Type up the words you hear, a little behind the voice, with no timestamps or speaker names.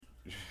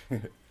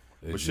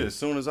But shit, as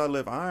soon as I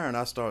lift iron,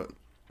 I start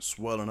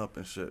swelling up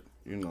and shit.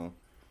 You know,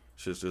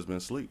 shit's just been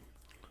sleep.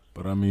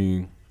 But I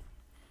mean,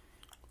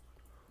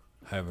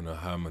 having a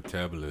high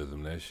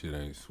metabolism, that shit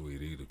ain't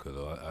sweet either. Cause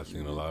I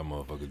seen a lot of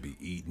motherfuckers be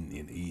eating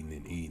and eating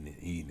and eating and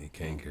eating and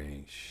can't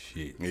gain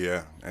shit.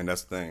 Yeah, and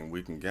that's the thing,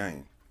 we can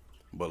gain.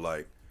 But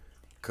like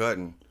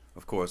cutting,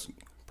 of course,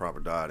 proper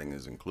dieting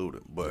is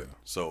included. But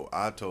so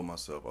I told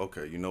myself,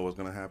 okay, you know what's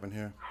gonna happen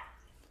here?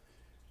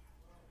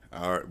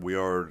 All right, we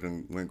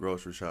already went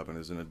grocery shopping.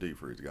 It's in the deep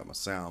freezer. Got my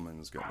salmon.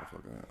 It's got my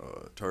fucking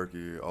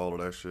turkey. All of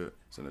that shit.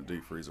 It's in the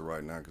deep freezer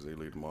right now because they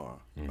leave tomorrow.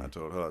 And I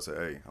told her, I said,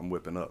 hey, I'm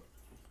whipping up.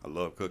 I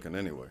love cooking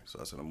anyway. So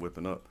I said, I'm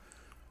whipping up.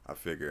 I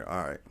figured,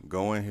 all right,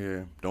 go in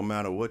here. Don't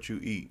matter what you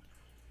eat.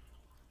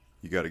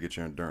 You got to get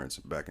your endurance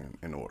back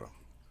in order.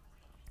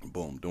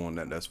 Boom, doing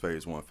that. That's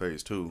phase one.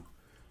 Phase two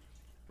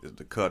is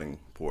the cutting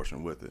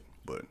portion with it.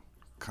 But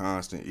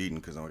constant eating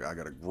because I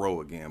got to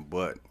grow again.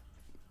 But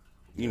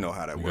you know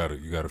how that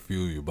works. You gotta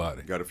fuel your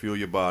body. You got to fuel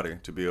your body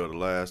to be able to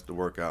last the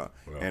workout,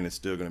 and it's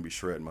still gonna be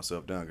shredding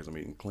myself down because I'm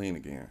eating clean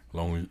again.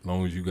 Long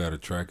as you got a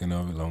tracking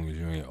of it, long as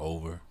you ain't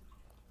over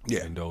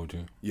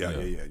indulging. Yeah.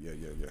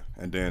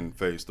 And then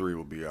phase three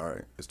will be all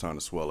right. It's time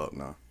to swell up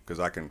now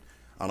because I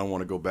don't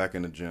want to go back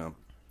in the gym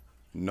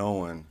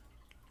knowing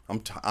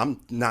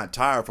I'm not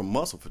tired from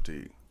muscle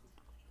fatigue.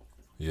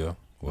 Yeah.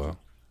 Well,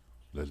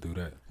 let's do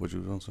that. What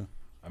you gonna say?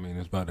 I mean,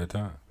 it's about that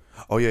time.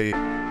 Oh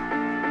yeah.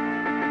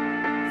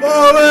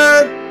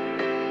 Falling.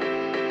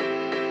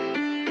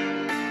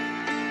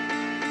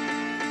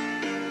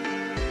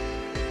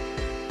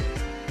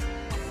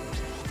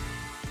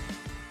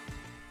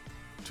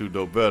 Two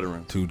dope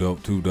veterans. Too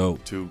dope.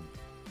 Two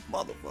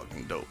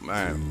motherfucking dope,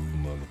 man. Too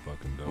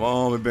motherfucking dope. My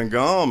homie been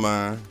gone,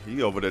 man.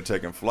 He over there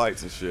taking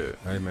flights and shit.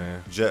 Hey,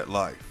 man. Jet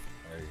life.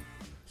 Hey,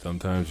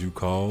 sometimes you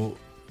call,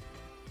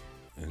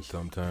 and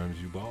sometimes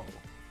you ball.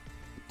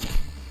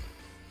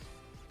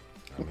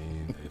 I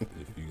mean,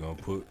 if you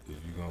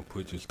gonna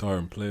put your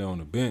starting player on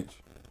the bench,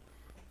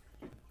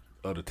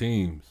 other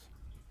teams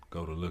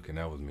go to look, and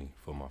that was me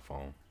for my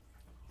phone.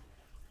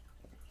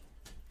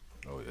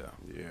 Oh yeah.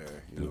 Yeah,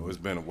 you know, it's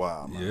been a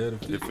while, man.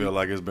 Yeah, it feel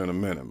like it's been a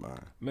minute, man.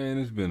 Man,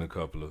 it's been a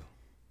couple of,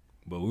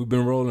 but we've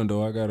been rolling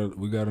though.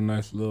 We got a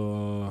nice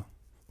little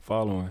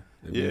following.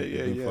 Yeah.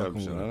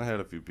 I had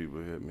a few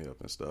people hit me up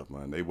and stuff,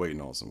 man. They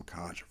waiting on some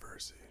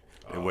controversy.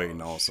 They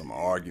waiting on some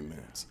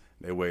arguments.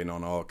 They waiting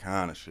on all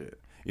kind of shit.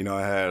 You know,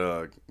 I had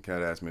a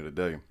cat ask me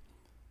today,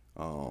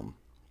 yo,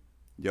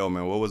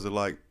 man, what was it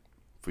like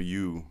for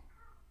you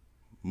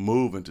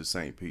moving to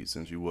St. Pete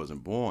since you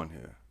wasn't born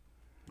here?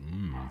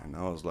 And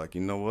I was like, you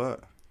know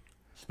what?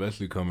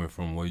 Especially coming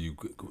from where you,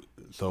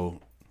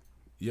 so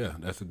yeah,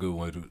 that's a good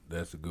way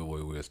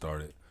we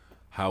started.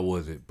 How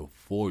was it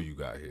before you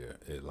got here?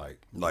 It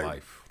like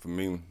life for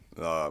me.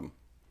 Well,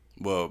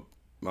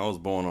 I was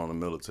born on a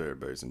military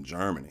base in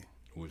Germany.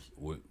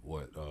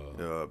 What?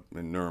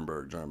 In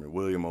Nuremberg, Germany,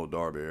 William O.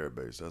 Darby Air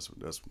Base. That's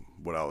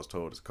what I was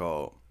told it's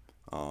called.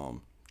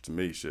 To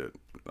me, shit,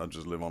 I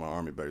just live on an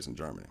army base in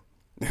Germany.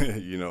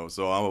 You know,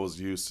 so I was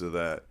used to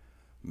that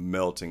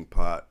melting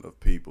pot of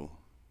people.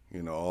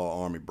 You know,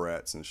 all army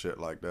brats and shit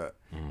like that.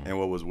 And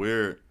what was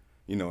weird,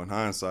 you know, in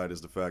hindsight,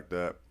 is the fact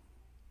that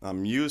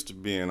I'm used to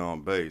being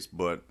on base,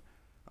 but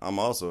I'm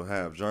also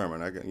half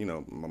German. I got, you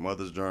know, my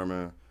mother's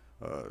German,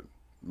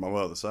 my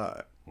mother's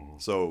side.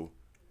 So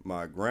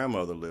my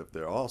grandmother lived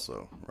there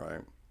also,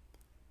 right?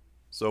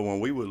 So when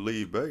we would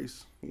leave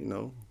base, you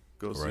know,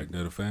 go see. Right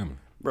there, the family.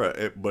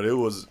 Right, but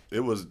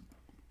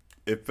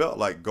it felt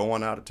like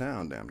going out of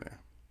town damn near,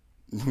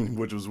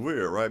 which was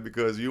weird, right?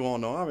 Because you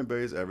on the army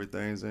base,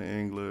 everything's in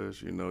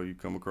English. You know, you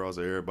come across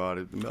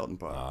everybody, the melting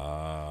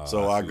pot.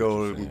 So I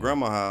go to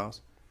grandma's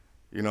house.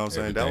 You know what I'm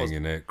saying? That was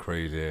in that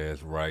crazy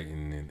ass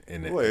writing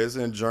and well, it's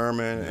in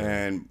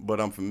German, but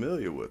I'm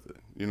familiar with it,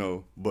 you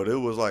know. But it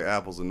was like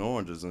apples and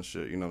oranges and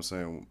shit, you know what I'm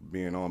saying,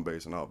 being on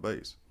base and off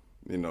base,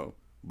 you know.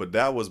 But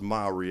that was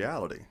my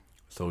reality.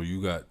 So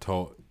you got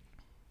taught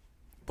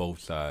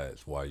both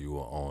sides while you were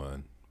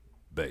on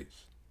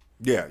base.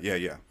 Yeah.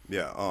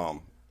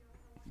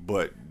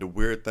 But the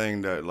weird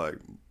thing that like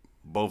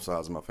both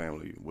sides of my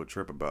family would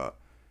trip about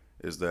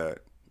is that,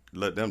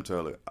 let them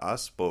tell it, I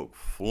spoke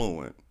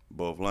fluent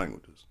both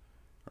languages,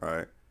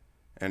 right?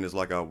 And it's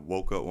like I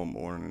woke up one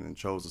morning and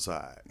chose a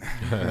side.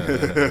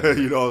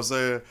 You know what I'm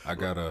saying? I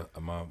got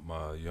my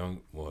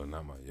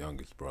not my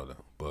youngest brother,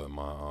 but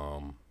my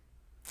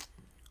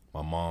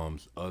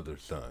mom's other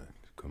son,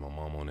 because my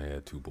mom only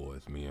had two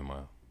boys, me and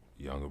my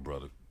younger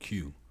brother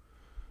Q.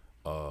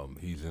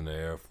 He's in the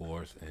Air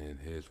Force, and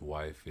his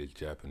wife is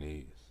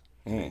Japanese.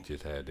 They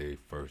just had their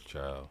first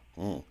child,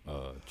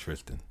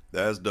 Tristan.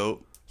 That's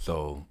dope.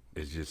 So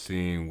it's just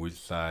seeing which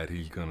side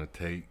he's gonna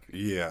take.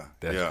 Yeah,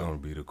 that's gonna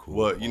be the cool.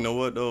 Well, you know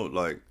what though?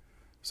 Like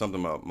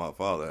something my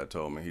father had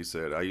told me. He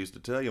said, "I used to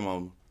tell your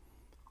mom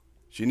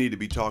she need to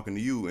be talking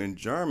to you in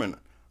German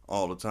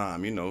all the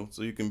time, you know,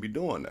 so you can be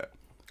doing that."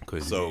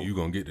 Cause you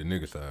gonna get the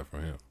nigga side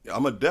from him.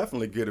 I'm gonna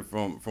definitely get it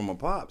from my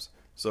pops.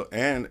 So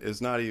and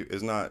it's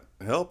not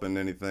helping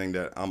anything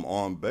that I'm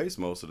on base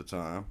most of the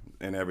time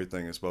and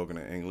everything is spoken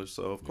in English.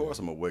 So of course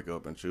I'm gonna wake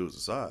up and choose a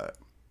side.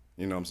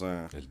 You know what I'm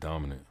saying? It's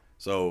dominant.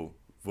 So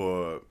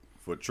for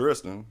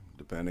Tristan,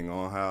 depending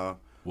on how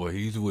Well,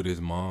 he's with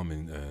his mom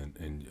in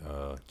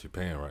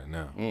Japan right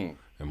now, mm,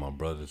 and my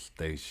brother's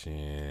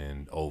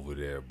stationed over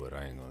there, but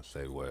I ain't gonna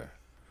say where.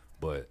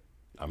 But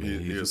I mean,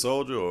 he a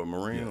soldier or a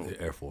Marine?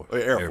 Yeah, Air Force. Oh,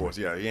 Air Force,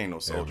 yeah, he ain't no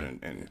soldier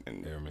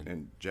Airman.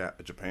 in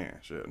Japan.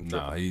 Shit.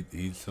 Nah,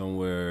 he's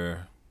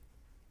somewhere.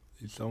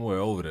 He's somewhere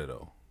over there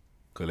though.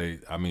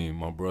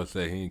 My brother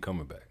said he ain't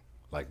coming back.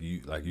 Like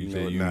you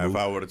said, now if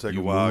I were to take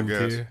a wild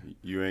guess, here?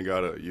 you ain't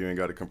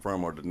gotta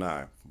confirm or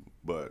deny.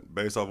 But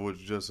based off of what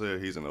you just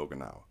said, he's in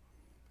Okinawa.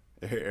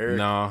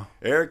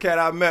 Every cat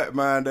I met,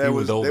 man, they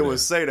would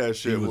say that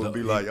shit. Would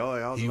be like, "Oh,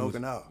 I was in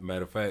Okinawa."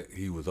 Matter of fact,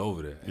 he was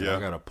over there. And I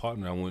got a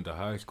partner I went to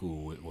high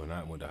school with. Well,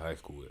 not went to high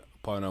school with. A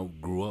partner I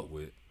grew up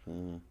with.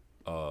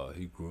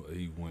 Mm-hmm.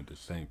 He went to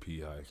St.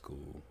 P High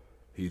School.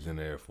 He's in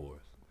the Air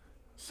Force.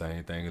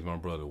 Same thing as my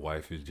brother.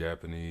 Wife is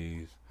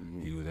Japanese.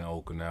 Mm-hmm. He was in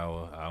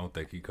Okinawa. I don't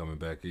think he coming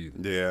back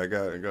either. Yeah, I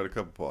got a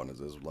couple partners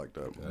that's like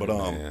that. But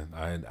man,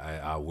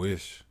 I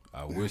wish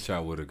I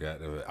would have got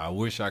there. I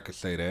wish I could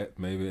say that.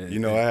 Maybe I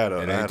had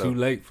it ain't too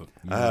late for.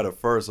 I had a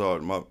first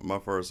sergeant. My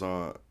first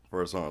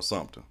sergeant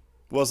Sumter.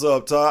 What's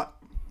up,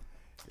 Top?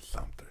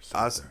 Sumter.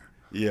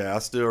 I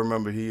still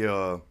remember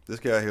this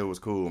guy here was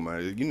cool,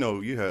 man.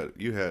 You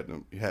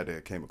had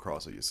to came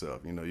across it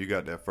yourself. You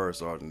got that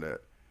first sergeant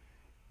that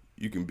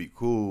you can be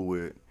cool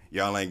with.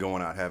 Y'all ain't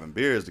going out having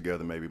beers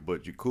together, maybe,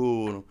 but you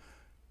cool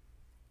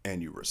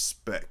and you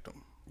respect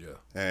them. Yeah.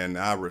 And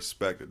I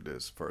respected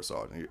this first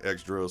sergeant,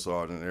 ex-drill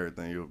sergeant and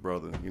everything. Your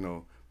brother,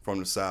 from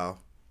the South.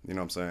 You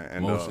know what I'm saying?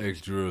 And most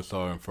ex-drill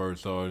sergeant,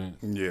 first sergeant.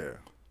 Yeah.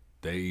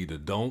 They either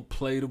don't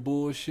play the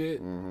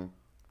bullshit mm-hmm.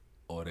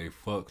 or they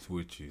fucks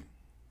with you.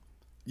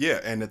 Yeah,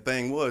 and the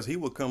thing was, he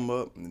would come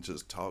up and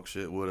just talk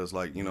shit with us,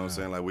 like, what I'm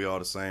saying, like we all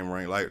the same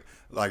rank, like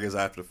it's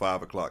after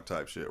 5 o'clock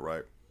type shit,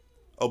 right?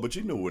 Oh, but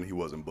you knew when he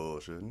wasn't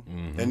bullshitting,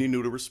 mm-hmm. and you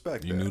knew to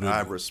respect that.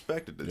 I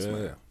respected this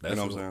man. That's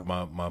what I'm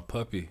saying? My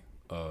puppy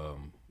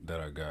that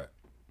I got,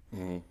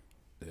 mm-hmm.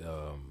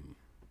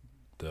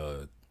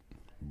 the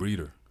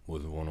breeder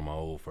was one of my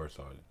old first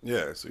sergeants.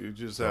 Yeah, so you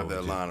just have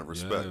that line of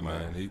respect,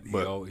 man.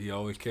 He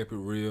always kept it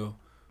real,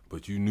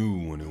 but you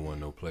knew when it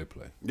wasn't no play.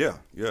 Yeah,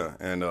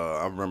 and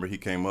I remember he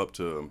came up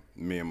to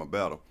me in my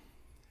battle,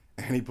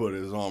 and he put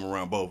his arm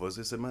around both of us.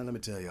 He said, "Man, let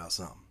me tell y'all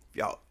something. If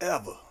y'all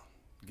ever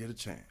get a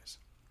chance,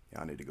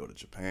 y'all need to go to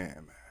Japan,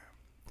 man.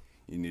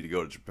 You need to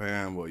go to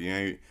Japan. Well, you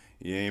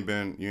ain't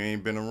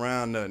been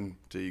around nothing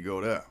till you go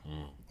there.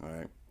 All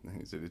right." And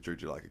he said they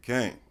treat you like a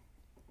king.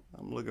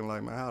 I'm looking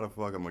like, man, how the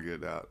fuck I'm gonna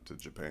get out to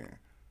Japan?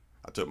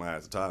 I took my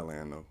ass to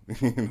Thailand though.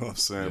 You know what I'm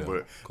saying? Yeah,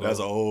 but close. That's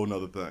a whole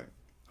nother thing.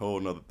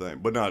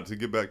 But now to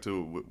get back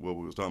to what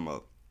we was talking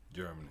about.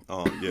 Germany.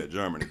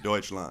 Germany,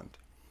 Deutschland.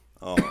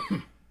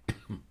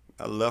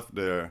 I left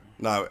there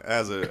now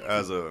as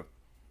an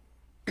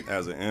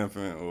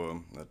infant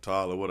or a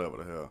toddler, whatever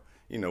the hell.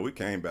 We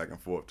came back and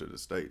forth to the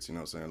States, you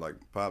know what I'm saying? Like,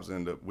 Pops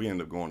we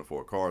ended up going to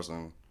Fort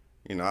Carson.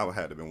 I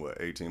had to have been,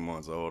 18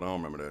 months old? I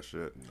don't remember that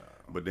shit. No.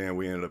 But then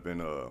we ended up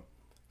in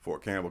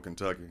Fort Campbell,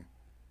 Kentucky.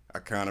 I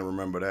kind of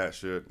remember that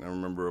shit. I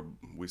remember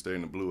we stayed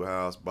in the Blue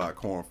House by a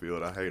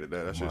cornfield. I hated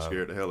that. That shit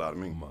scared the hell out of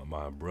me.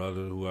 My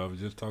brother, who I was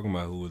just talking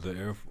about, who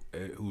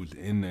was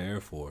in the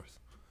Air Force,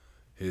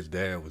 his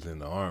dad was in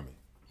the Army.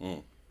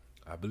 Mm.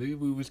 I believe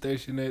we were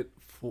stationed at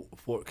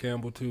Fort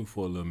Campbell, too,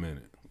 for a little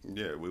minute.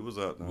 Yeah, we was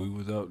out there. We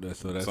was out there,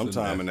 so that's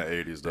sometime in the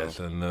 80s, though. That's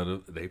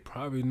another. They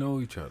probably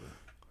know each other.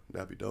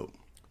 That'd be dope.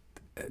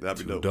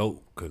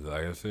 Dope, because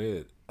like I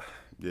said,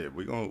 yeah,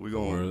 we gonna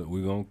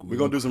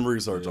do some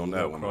research on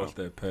that one. Cross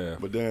that path.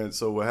 But then,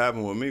 so what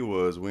happened with me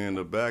was we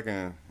ended up back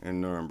in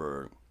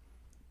Nuremberg.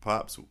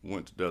 Pops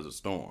went to Desert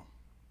Storm,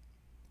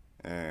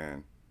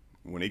 and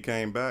when he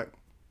came back,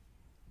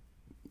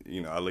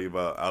 I leave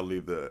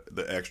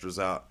the extras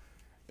out.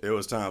 It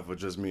was time for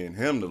just me and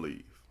him to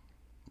leave,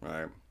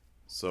 right?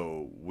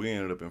 So we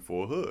ended up in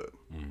Fort Hood.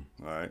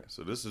 All right.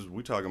 So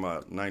we talking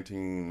about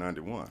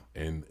 1991.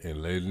 And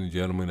ladies and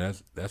gentlemen,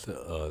 that's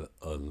a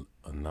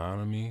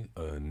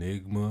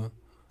enigma.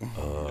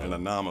 An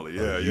anomaly.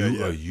 Yeah.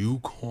 A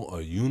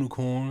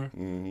unicorn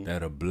mm-hmm.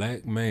 that a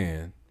black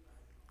man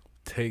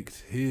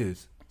takes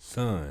his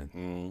son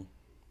mm-hmm.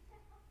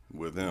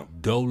 with him.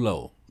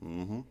 Dolo.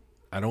 Mm-hmm.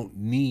 I don't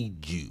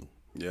need you.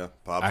 Yeah,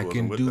 Pops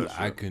wasn't with that shit.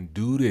 I can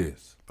do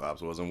this.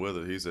 Pops wasn't with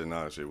it. He said,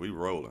 "Nah, shit, we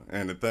rolling."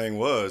 And the thing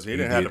was, he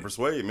didn't have to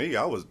persuade me.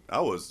 I was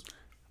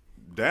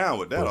down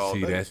with that all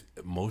day. That's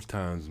most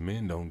times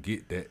men don't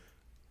get that.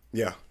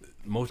 Yeah.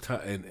 Most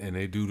time, and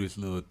they do this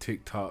little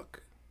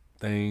TikTok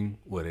thing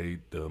where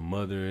the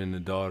mother and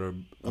the daughter.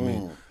 I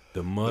mean,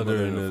 the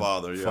mother and the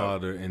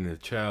father, and the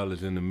child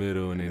is in the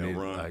middle, and then they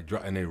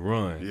run. They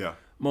run. Yeah.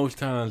 Most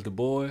times the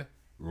boy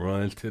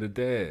runs to the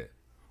dad.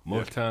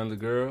 Most times the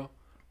girl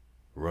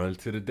runs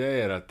to the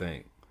dad, I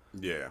think.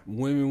 Yeah.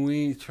 Women,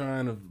 we ain't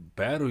trying to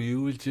battle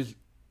you. It's just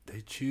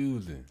they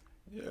choosing.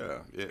 Yeah.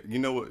 You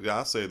know what?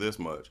 I'll say this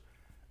much.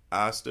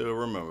 I still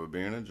remember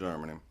being in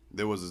Germany.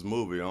 There was this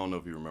movie, I don't know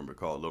if you remember,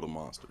 called Little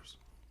Monsters.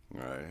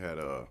 Right? It had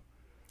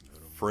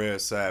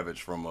Fred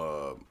Savage from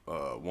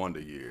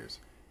Wonder Years.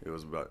 It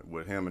was about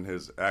with him and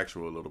his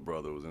actual little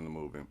brother was in the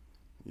movie.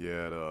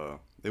 Yeah,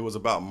 it was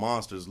about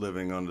monsters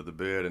living under the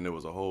bed, and there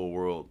was a whole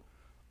world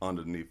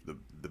underneath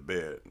the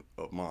bed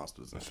of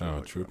monsters. And That shit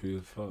sounds like that. trippy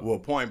as fuck. Well,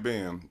 point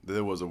being,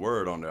 there was a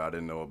word on there I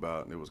didn't know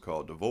about, and it was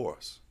called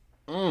divorce.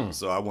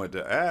 So I went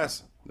to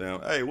ask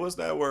them, hey, what's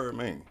that word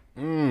mean?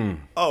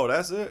 Oh,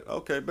 that's it?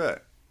 Okay,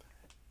 bet.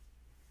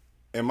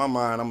 In my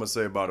mind, I'm going to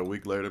say about a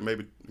week later,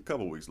 maybe a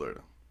couple weeks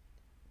later.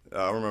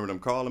 I remember them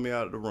calling me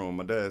out of the room.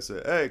 My dad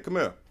said, hey, come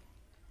here.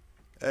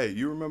 Hey,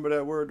 you remember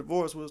that word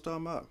divorce we was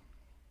talking about?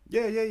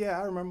 Yeah,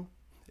 I remember.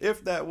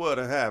 If that would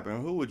have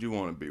happened, who would you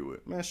want to be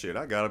with? Man, shit,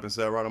 I got up and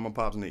sat right on my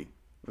pop's knee.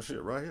 Well,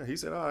 shit, right here. He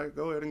said, all right,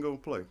 go ahead and go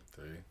play.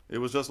 It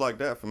was just like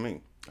that for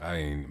me.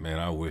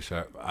 I wish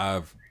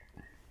I've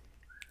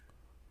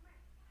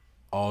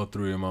all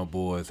three of my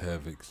boys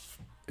have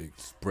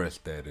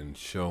expressed that and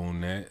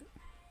shown that,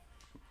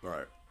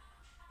 Right.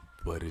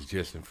 but it's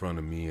just in front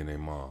of me and their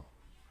mom.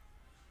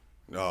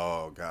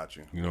 Oh, got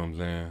you. You know what I'm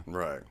saying?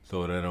 Right.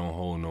 So that don't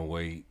hold no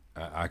weight.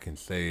 I can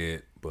say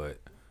it, but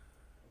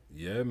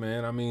yeah,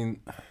 man. I mean,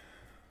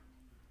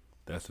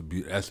 that's a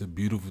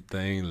beautiful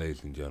thing,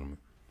 ladies and gentlemen.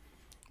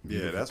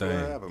 Yeah, that's what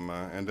happened,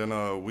 man. And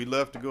then we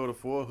left to go to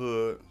Fort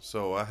Hood,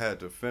 so I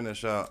had to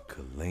finish out.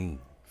 Killeen.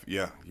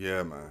 Yeah,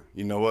 man.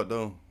 You know what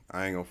though?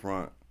 I ain't gonna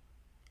front.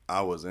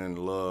 I was in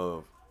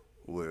love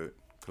with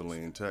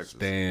Killeen, Texas.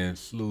 Stan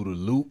slew the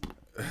loop.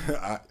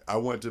 I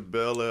went to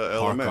Bel Air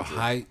Parker Elementary.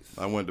 Heights.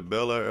 I went to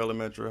Bel Air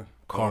Elementary.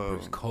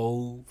 Carper's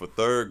Cove. For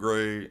 3rd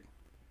grade,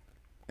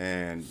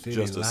 and City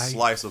just a Lights.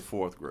 slice of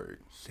 4th grade.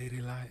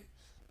 City Lights.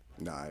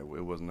 Nah, it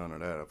was none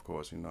of that. Of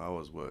course, you know I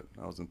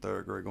was in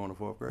 3rd grade going to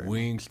 4th grade.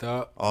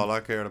 Wingstop. All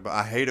I cared about.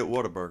 I hated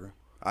Whataburger.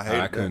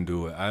 I couldn't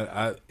do it.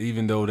 I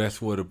even though that's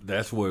where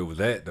it was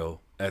at though.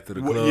 After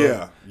the club. Well,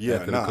 yeah,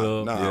 After the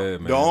club. nah. Yeah,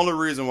 man. The only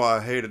reason why I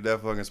hated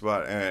that fucking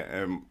spot,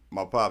 and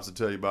my pops will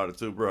tell you about it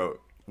too, bro.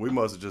 We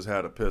must have just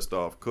had a pissed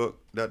off cook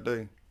that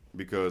day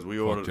because we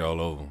ordered. Fucked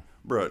y'all over.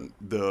 Bro,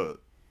 the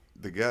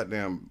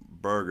goddamn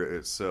burger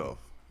itself,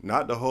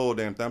 not the whole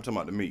damn thing. I'm talking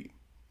about the meat.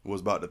 Was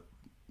about the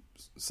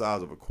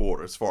size of a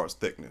quarter as far as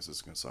thickness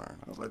is concerned.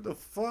 I was like, the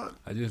fuck.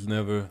 I just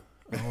never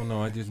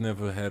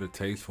had a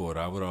taste for it.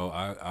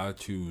 I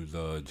choose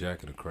Jack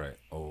and the Crack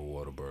over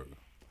Whataburger.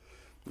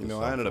 You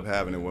know, I ended up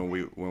having it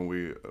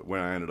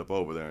when I ended up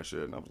over there and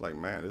shit, and I was like,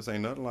 man, this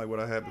ain't nothing like what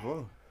I had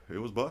before. It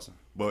was busting.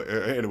 But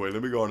anyway,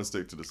 let me go on and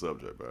stick to the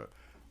subject, man.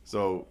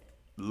 So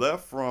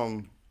left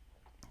from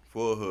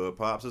Full Hood,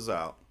 Pops is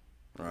out,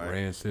 right?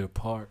 Rancid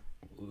Park.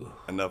 Ugh.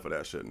 Enough of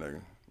that shit,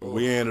 nigga.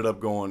 We ended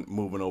up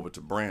moving over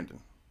to Brandon,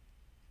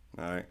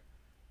 all right?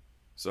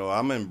 So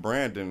I'm in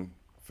Brandon,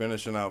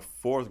 finishing out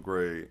 4th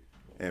grade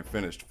and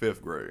finished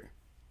 5th grade.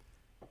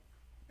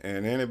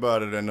 And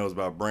anybody that knows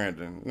about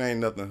Brandon, there ain't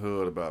nothing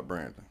hood about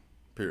Brandon,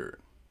 period,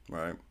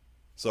 right?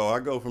 So I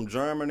go from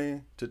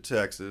Germany to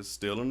Texas,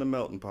 still in the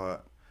melting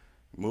pot,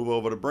 move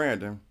over to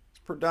Brandon. It's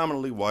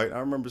predominantly white. I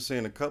remember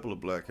seeing a couple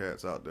of black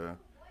cats out there,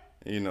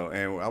 you know,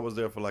 and I was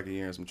there for like a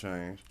year and some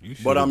change.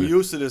 But I'm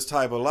used to this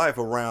type of life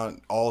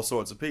around all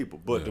sorts of people.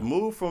 But to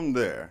move from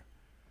there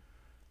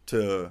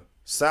to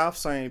South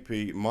St.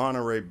 Pete,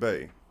 Monterey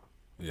Bay.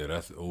 Yeah,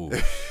 that's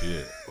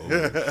shit.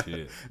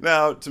 Shit.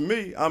 Now, to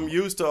me, I'm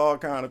used to all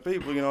kind of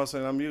people, you know what I'm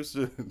saying? I'm used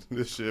to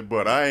this shit,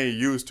 but I ain't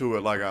used to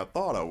it like I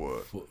thought I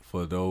would.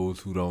 For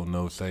those who don't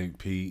know St.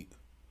 Pete,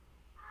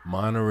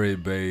 Monterey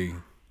Bay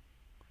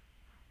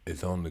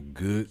is on the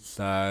good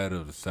side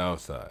of the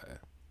south side.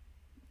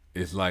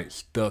 It's like it's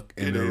stuck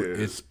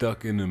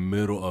in the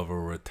middle of a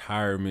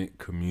retirement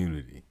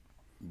community.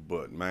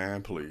 But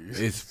man,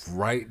 please. It's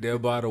right there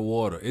by the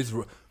water.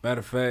 Matter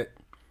of fact,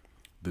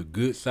 the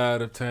good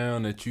side of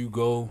town that you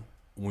go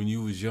when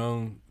you was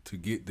young to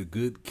get the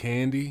good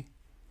candy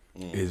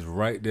is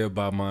right there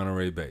by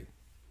Monterey Bay.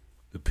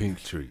 The Pink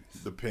Streets.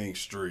 The Pink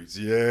Streets.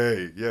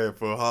 Yeah,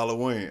 for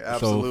Halloween.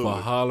 Absolutely. So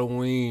for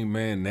Halloween,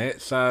 man,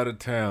 that side of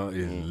town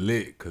is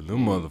lit because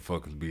them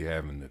motherfuckers be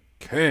having the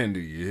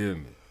candy, you hear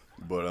me?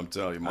 But I'm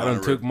telling you, Monterey, I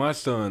done took my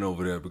son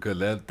over there because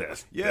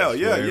that's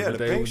the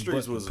Pink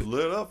Streets was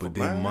lit up. But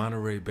then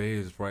Monterey Bay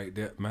is right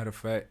there. Matter of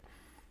fact,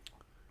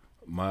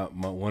 my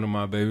one of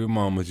my baby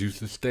mamas used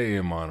to stay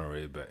in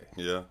Monterey Bay.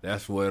 Yeah, I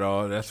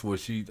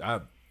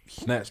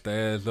snatched the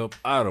ass up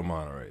out of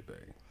Monterey Bay.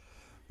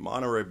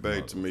 Monterey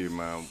Bay to me,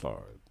 man.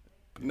 Sorry.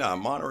 Nah,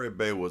 Monterey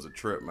Bay was a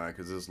trip, man,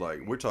 because it's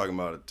like we're talking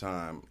about a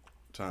time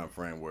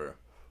frame where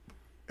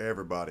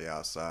everybody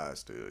outside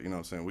still. You know what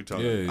I'm saying? We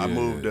talking. I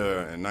moved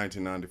there in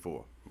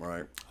 1994,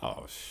 right?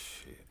 Oh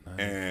shit!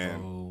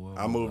 And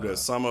I moved there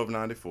summer of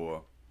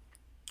 '94,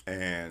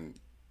 and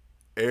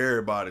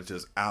everybody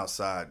just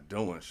outside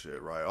doing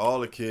shit, right? All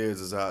the kids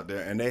is out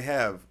there, and they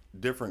have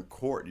different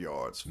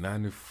courtyards.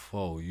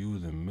 94, you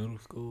was in middle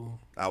school?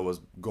 I was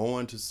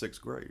going to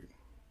 6th grade.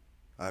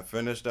 I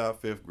finished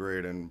out 5th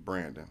grade in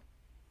Brandon.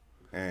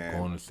 And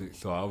going to see,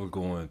 so I was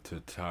going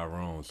to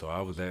Tyrone. So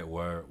I was at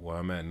where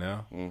I'm at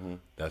now. mm-hmm.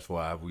 That's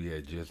why we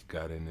had just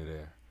got into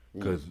there.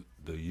 Because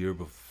the year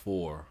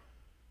before,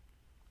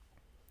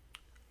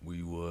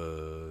 we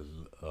was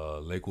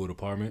Lakewood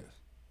Apartments.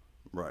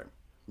 Right.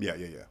 Yeah.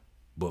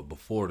 But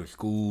before the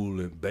school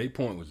in Bay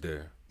Point was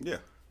there. Yeah.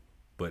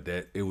 But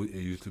it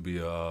used to be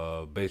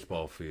a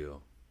baseball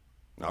field.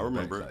 I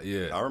remember.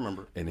 Yeah. I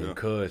remember. And then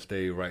Cuz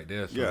stayed right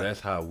there. So that's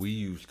how we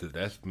used to.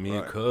 That's me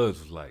and Cuz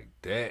was like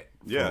that.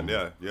 Yeah. I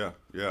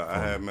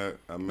met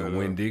the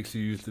Winn Dixie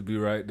used to be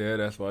right there.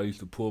 That's why I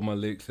used to pull my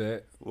licks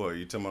at. What,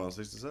 you talking about on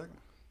 62nd?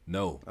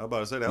 No. I was about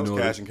to say that was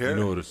Cash and Carry. You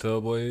know what a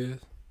Subway is?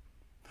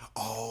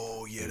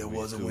 Oh, yeah, there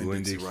was a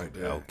Winn Dixie right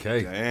there.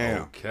 Okay.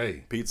 Damn.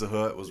 Okay. Pizza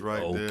Hut was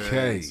right there.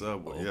 Okay.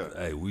 Subway, yeah.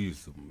 Hey, we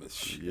used to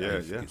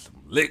get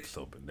some licks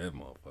up in that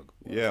motherfucker.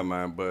 Yeah,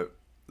 man. But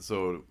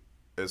so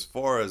as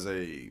far as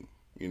a,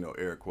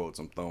 air quotes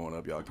I'm throwing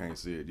up, y'all can't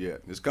see it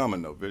yet. It's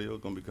coming though.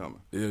 Video's gonna be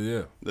coming.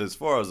 Yeah. As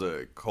far as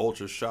a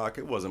culture shock,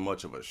 it wasn't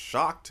much of a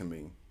shock to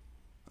me.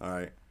 All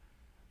right.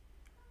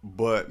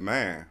 But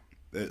man,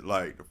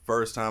 the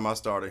first time I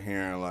started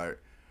hearing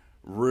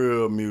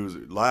real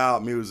music,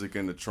 loud music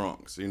in the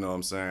trunks, you know what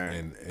I'm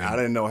saying? And I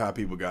didn't know how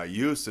people got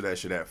used to that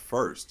shit at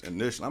first.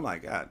 Initially, I'm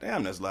like, God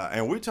damn, that's loud.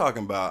 And we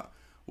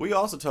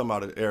also talking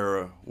about an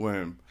era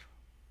when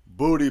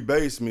booty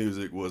bass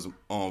music was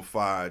on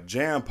fire.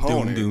 Jam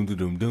Pony. Doom. Big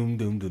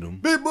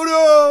booty.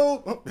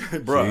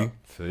 Bruh.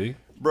 See?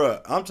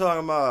 Bruh, I'm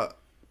talking about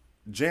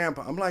Jam.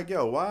 I'm like,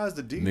 yo, why is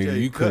the DJ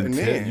Nigga, cutting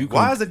in?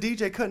 Why is the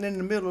DJ cutting in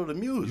the middle of the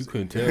music? You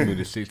couldn't tell me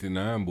the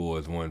 69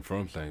 boys weren't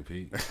from St.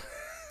 Pete.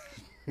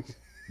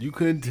 You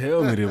couldn't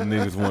tell me them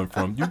niggas weren't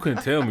from. You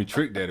couldn't tell me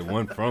Trick Daddy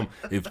wasn't from.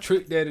 If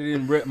Trick Daddy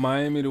didn't rep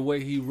Miami the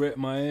way he rep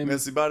Miami. Man,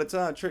 see, by the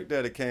time Trick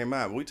Daddy came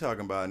out, we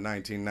talking about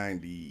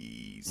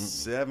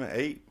 1997,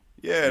 8.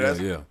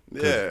 Yeah.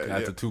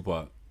 After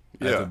Tupac.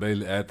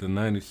 After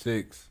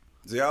 96.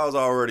 See, I was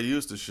already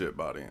used to shit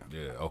by then.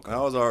 Yeah, okay.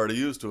 I was already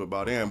used to it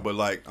by then. But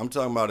I'm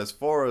talking about as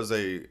far as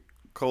a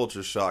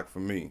culture shock for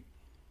me,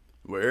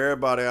 where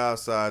everybody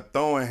outside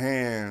throwing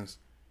hands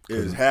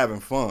is having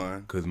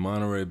fun. Because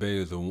Monterey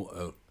Bay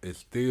it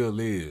still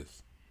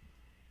is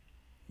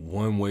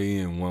one way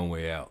in, one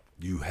way out.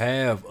 You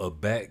have a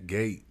back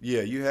gate.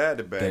 Yeah, you had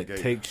the back gate. That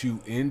takes you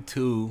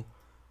into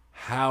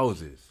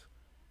houses.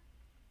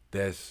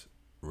 That's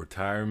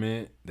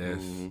retirement.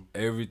 That's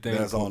everything.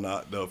 That's on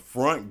the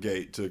front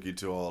gate took you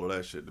to all of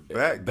that shit. The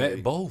back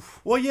gate.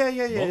 Both. Well, yeah,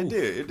 both.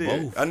 It did.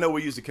 Both. I know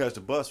we used to catch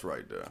the bus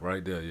right there.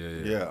 Right there,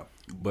 yeah. Yeah.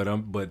 But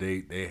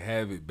they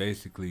have it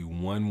basically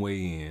one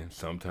way in.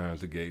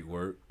 Sometimes the gate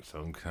work.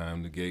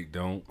 Sometimes the gate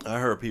don't. I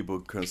heard people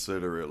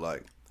consider it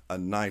like a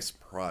nice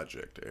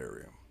project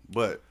area,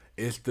 but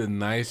it's the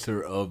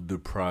nicer of the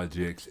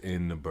projects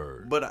in the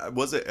Bird. But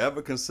was it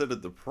ever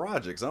considered the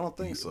projects? I don't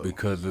think so.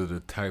 Because of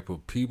the type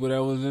of people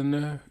that was in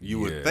there? You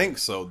would think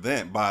so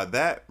then. By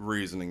that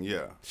reasoning,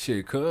 yeah.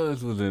 Shit,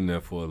 Cuz was in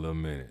there for a little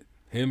minute.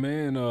 Him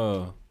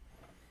and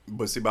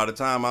But see, by the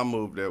time I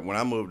moved there, when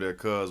I moved there,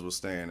 Cuz was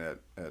staying at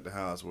the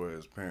house where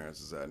his parents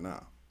is at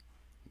now.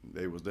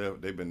 They was there.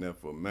 They've been there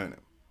for a minute,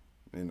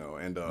 and No.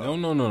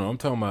 I'm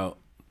talking about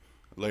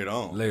later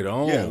on.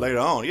 Yeah, later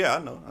on. Yeah, I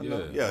know.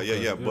 Yeah.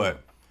 Okay,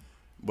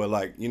 But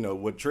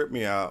what tripped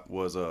me out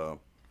was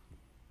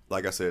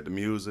like I said, the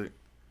music,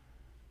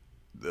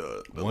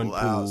 the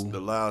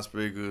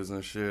loudspeakers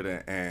and shit,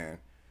 and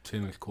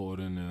tennis court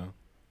in there.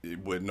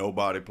 With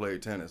nobody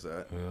played tennis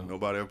at. Yeah.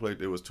 Nobody ever played.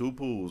 There was 2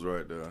 pools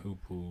right there. 2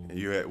 pools. And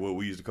you had what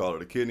we used to call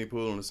it a kidney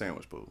pool and a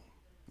sandwich pool.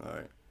 All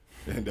right.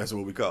 And that's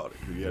what we called it.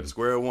 You had the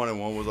square one and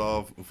one was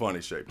all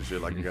funny shaped and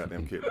shit like a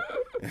goddamn kidney.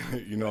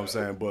 You know what I'm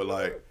saying?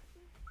 But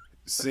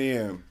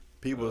seeing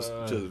people just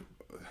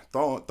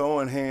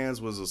throwing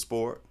hands was a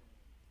sport.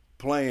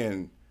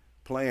 Playing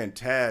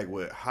tag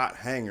with hot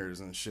hangers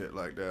and shit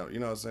like that. You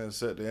know what I'm saying?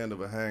 Set the end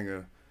of a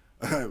hanger.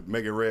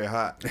 Make it red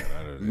hot.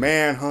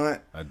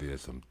 Manhunt. I did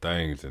some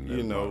things in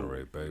that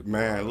Monterey Bay.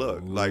 Man,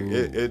 look,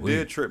 it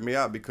did trip me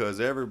out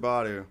because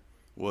everybody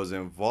was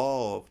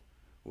involved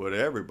with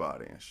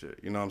everybody and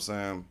shit. You know what I'm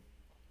saying?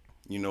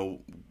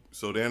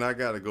 So then I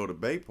got to go to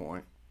Bay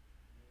Point,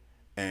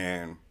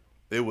 and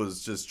it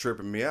was just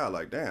tripping me out.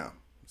 Like, damn,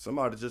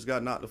 somebody just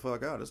got knocked the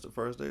fuck out. It's the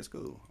first day of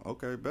school.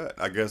 Okay, bet.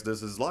 I guess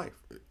this is life.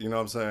 You know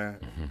what I'm saying?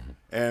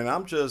 And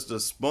I'm just a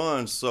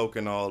sponge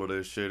soaking all of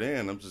this shit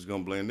in. I'm just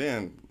going to blend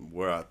in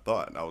where I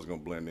thought I was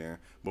going to blend in.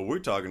 But we're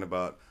talking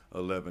about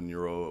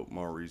 11-year-old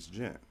Maurice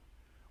Gent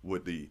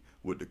with the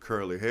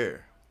curly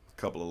hair.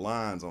 A couple of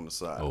lines on the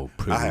side. Oh,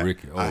 pretty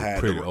Ricky. I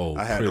had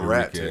the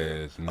rat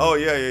tail. Oh,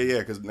 yeah.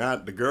 Because now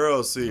the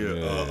girls see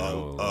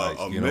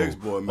a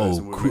mixed boy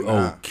messing with me.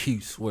 Oh,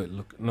 Keith Sweat.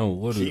 Look, no,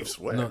 what is Keith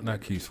Sweat? No,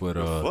 not Keith Sweat.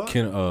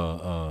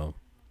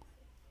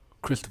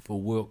 Christopher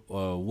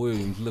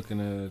Williams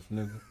looking ass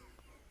nigga.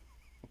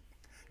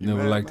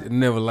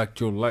 Never liked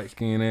your light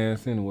skinned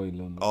ass anyway,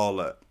 little. All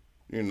that.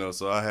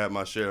 So I had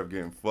my share of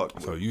getting fucked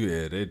with. So you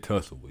had that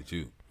tussle with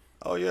you.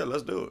 Oh yeah,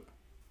 let's do it.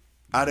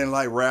 I didn't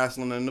like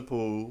wrestling in the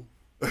pool.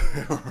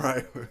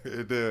 right?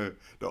 And then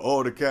the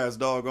older cats,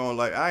 doggone,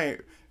 like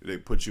they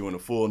put you in a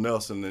full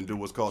Nelson and do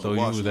what's called So the you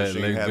washing was at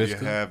machine, Lake have Vista?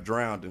 you half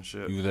drowned and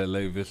shit. You was at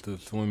Lake Vista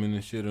swimming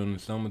and shit in the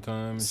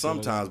summertime? And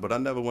Sometimes, but I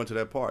never went to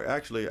that park.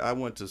 Actually, I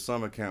went to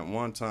summer camp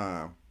one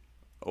time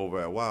over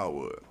at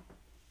Wildwood.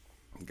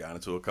 Got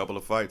into a couple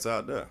of fights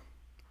out there.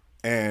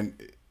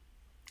 And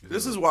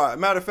this is why,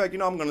 matter of fact,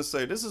 I'm going to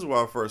say, this is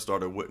where I first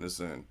started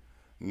witnessing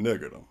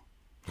niggerdom.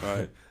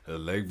 Right?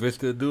 Lake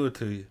Vista do it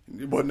to you.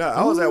 But now,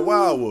 I was at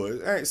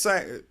Wildwood. Ain't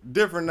same,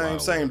 different name,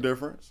 Wildwood. same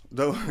difference.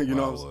 Though, you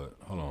know. Wildwood.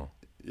 Hold on.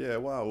 Yeah,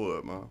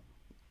 Wildwood, man.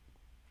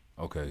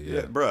 Okay, yeah.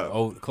 Yeah, bruh.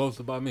 Oh, close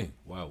by me.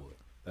 Wildwood.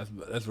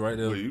 That's right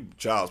there. Well,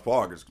 Childs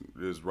Park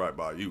is right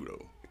by you,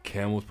 though.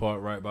 Camels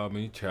Park right by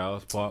me.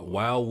 Childs Park.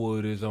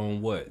 Wildwood is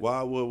on what?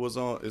 Wildwood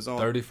is on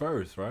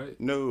 31st, right?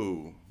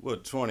 No,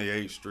 what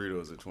 28th Street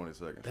or is it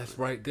 22nd? That's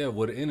right there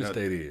where the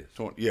interstate is.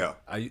 Yeah,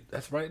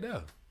 That's right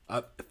there.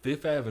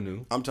 Fifth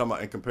Avenue. I'm talking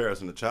about in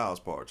comparison to Childs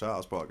Park.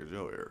 Childs Park is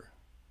your area.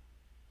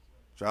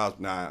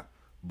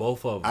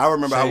 Both of them. I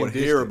remember I same would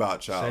hear about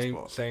Childs same,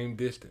 Park. Same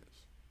distance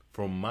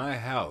from my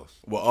house.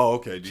 Well, oh,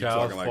 okay, you Childs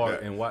talking like Park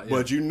that. and yeah.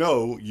 But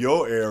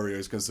your area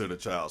is considered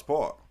Childs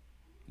Park.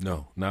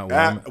 No, not where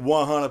I'm At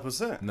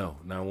 100%. No,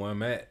 not where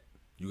I'm at.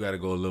 You got to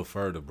go a little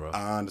further, bro.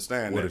 I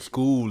understand Where that. the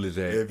school is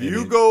at. If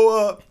you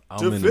go up I'm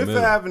to in the Fifth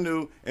middle.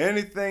 Avenue,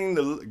 anything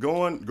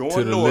going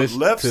To the north,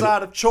 left to the-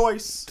 side of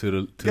Choice, to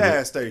the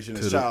gas station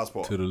to is the- Childs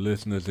Park. To the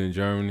listeners in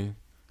Germany,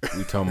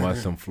 we talking about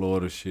some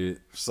Florida shit.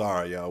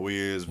 Sorry, y'all. We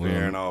is We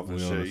veering on- off and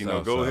we on the shit.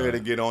 south Go side. ahead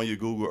and get on your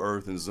Google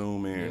Earth and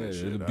zoom in Yeah, and it's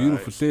shit. a all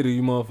beautiful right? city.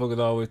 You motherfuckers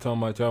always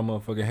talking about y'all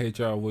motherfucking hate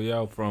y'all where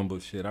y'all from,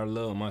 but shit, I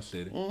love my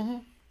city. Mm-hmm.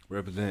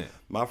 Represent.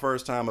 My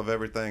first time of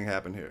everything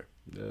happened here.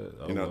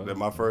 Yeah, That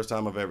my first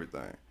time of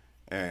everything.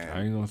 And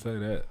I ain't gonna say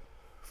that.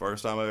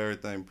 first time of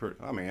everything,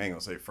 I ain't going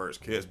to say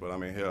first kiss, but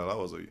hell, I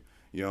was a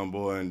young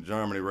boy in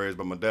Germany raised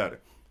by my daddy.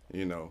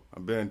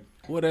 I've been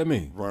What that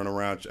mean? running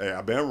around. Hey,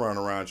 I've been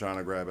running around trying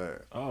to grab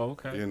ass. Oh,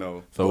 okay.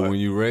 So but- when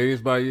you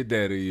raised by your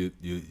daddy,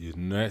 you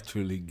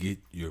naturally get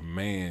your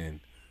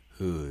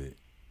manhood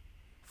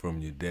from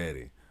your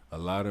daddy. A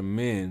lot of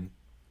men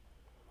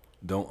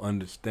don't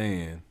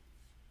understand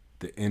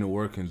the inner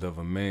workings of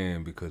a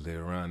man because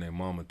they're around their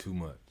mama too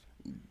much.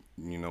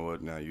 You know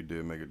what? Now you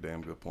did make a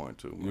damn good point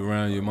too. You're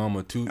around your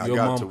mama too. I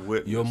got to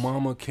witness. Your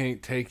mama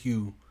can't take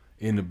you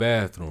in the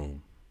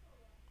bathroom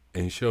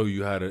and show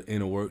you how to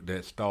inner work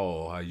that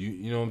stall. How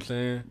you know what I'm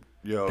saying?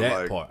 Yo, That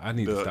like part. I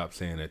need to stop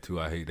saying that too.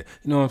 I hate that.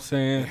 You know what I'm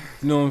saying?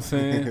 You know what I'm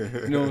saying?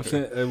 You know what I'm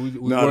saying?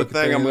 We No, the work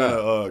thing I'm things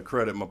out. gonna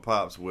credit my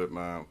pops with,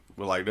 man.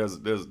 Well, like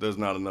there's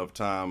not enough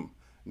time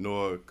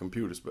nor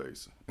computer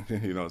space.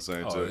 You know what I'm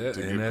saying Oh, to and give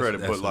that's-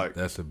 credit, that's but a,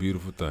 that's a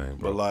beautiful thing,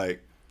 bro. but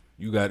like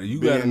you got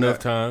being enough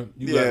that- time.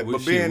 You yeah, got, but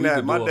shit, being we that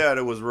could my do a-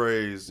 daddy was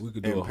raised we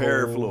could do in a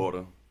Perry, whole-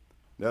 Florida.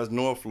 That's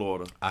North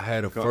Florida. I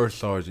had a first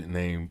sergeant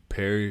named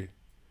Perry,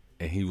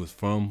 and he was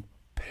from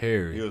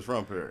Perry. He was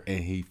from Perry.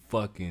 and he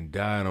fucking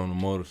died on a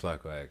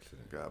motorcycle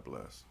accident. God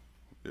bless.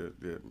 Yeah.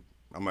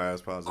 I'm gonna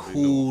ask Pops if he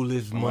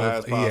Coolest knew. I'ma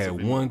ask motherfucker. He Pops had if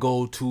he one knew.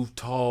 gold tooth,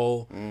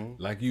 tall,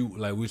 Mm-hmm. like we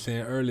were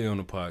saying earlier on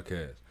the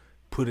podcast.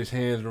 Put his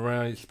hands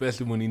around you,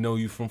 especially when he know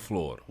you from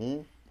Florida.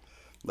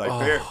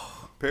 Like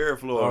Perry,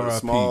 Florida,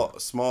 R.I.P.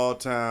 small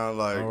town.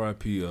 Like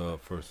R.I.P.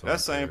 First sergeant. that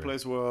same Perry.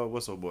 place where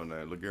what's her boy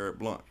name? LeGarrette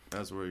Blunt.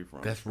 That's where he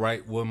from. That's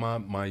right. Where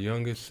my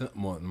youngest son,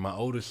 my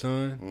oldest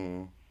son,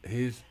 Mm-hmm.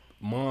 his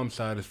mom's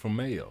side is from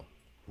Mayo,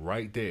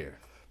 right there.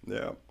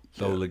 Yeah.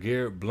 So yeah.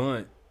 LeGarrette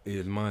Blunt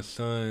is my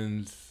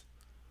son's.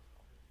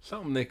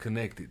 Something they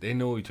connected. They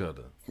know each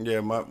other.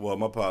 Yeah, my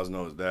pops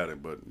know his daddy,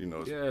 but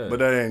Yeah. but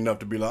that ain't enough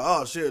to be like,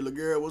 oh shit,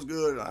 LeGarrette, what's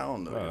good? I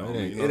don't know. It You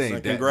ain't, know what I'm saying?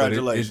 that.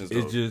 Congratulations. But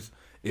it's though. just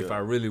if I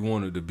really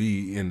wanted to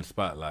be in the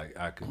spotlight,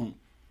 I could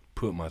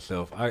put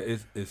myself.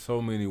 It's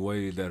so many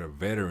ways that a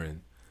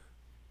veteran.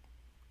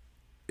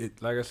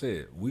 It like I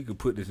said, we could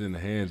put this in the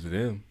hands of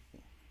them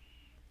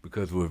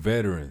because we're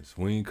veterans.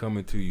 We ain't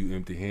coming to you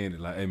empty-handed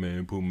like, hey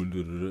man, put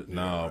me.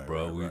 Nah, right,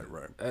 bro.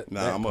 right. That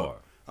Nah,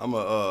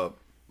 part.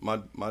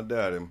 my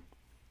daddy,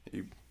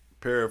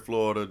 Perry,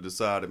 Florida,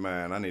 decided,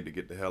 man, I need to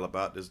get the hell up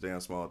out this damn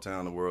small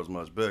town. The world's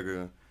much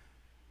bigger.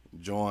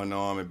 Joined the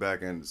army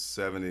back in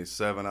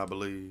 '77, I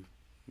believe.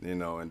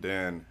 And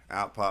then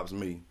out pops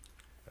me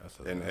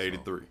in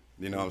 '83.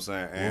 You know what I'm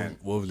saying? And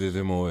What was his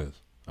MOS?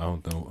 I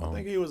don't know. I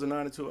think he was a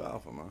 92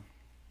 Alpha, man.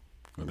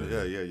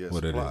 Yeah.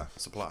 What it is?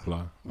 Supply.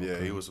 Supply? Yeah,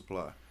 Okay. he was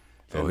supply.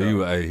 So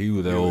And, he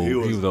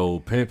was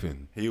old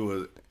pimping he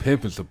was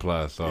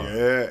supply sergeant.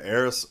 yeah,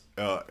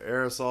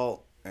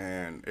 aerosol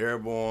and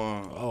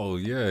airborne. Oh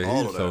yeah,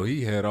 All of that.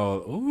 he had all.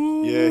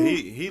 Ooh. Yeah,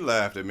 he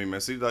laughed at me,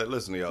 man. See, like,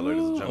 listen to y'all,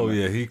 ladies and Oh gentlemen.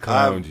 yeah, he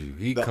clowned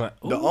you.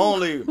 The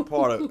only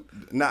part of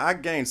now, I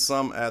gained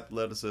some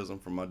athleticism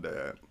from my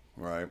dad,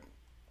 right?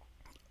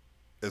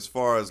 As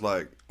far as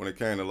like when it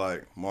came to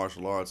like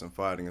martial arts and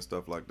fighting and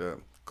stuff like that,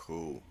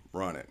 cool,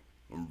 run it.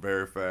 I'm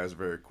very fast,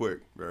 very quick,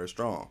 very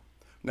strong.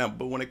 Now,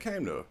 but when it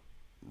came to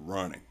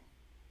running,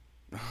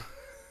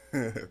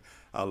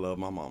 I love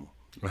my mama.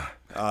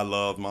 I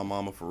love my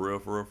mama for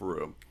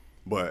real.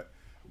 But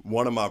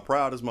one of my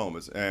proudest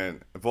moments,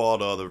 and for all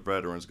the other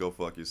veterans, go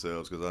fuck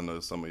yourselves, because I know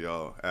some of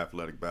y'all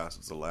athletic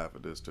bastards will laugh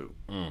at this too.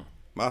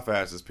 My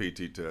fastest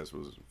PT test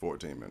was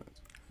 14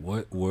 minutes.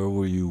 Where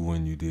were you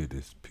when you did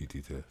this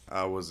PT test?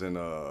 I was in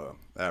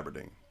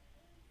Aberdeen.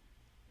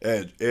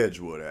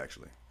 Edgewood,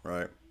 actually,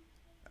 right?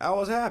 I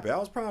was happy. I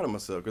was proud of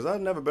myself because I've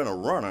never been a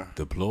runner.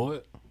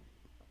 Deployed?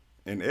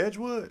 In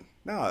Edgewood?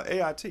 Nah,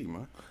 AIT,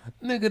 man.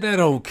 Nigga, that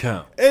don't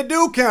count. It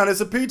do count.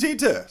 It's a PT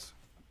test.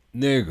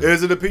 Nigga.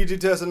 Is it a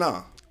PT test or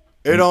not?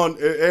 It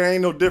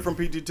ain't no different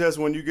PT test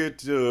when you get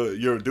to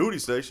your duty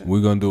station.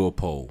 We're going to do a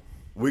poll.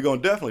 We're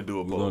going to definitely do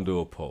a poll. We're going to do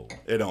a poll.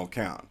 It don't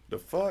count. The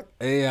fuck?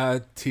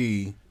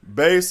 AIT.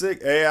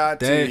 Basic AIT.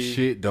 That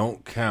shit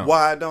don't count.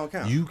 Why it don't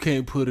count? You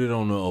can't put it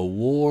on an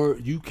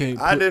award. You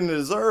can't I didn't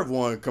deserve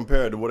one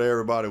compared to what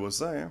everybody was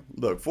saying.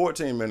 Look,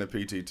 14-minute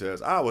PT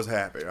test. I was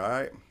happy, all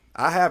right?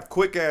 I have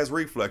quick-ass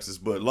reflexes,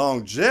 but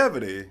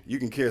longevity, you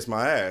can kiss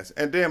my ass.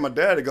 And then my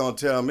daddy gonna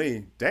tell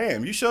me,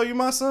 damn, you show you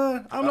my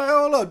son? I'm like,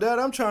 hold up, Dad,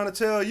 I'm trying to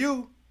tell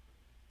you.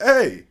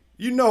 Hey,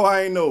 you know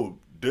I ain't no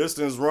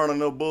distance running,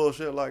 no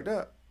bullshit like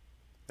that.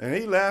 And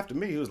he laughed at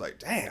me. He was like,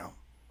 damn.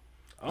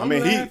 I'm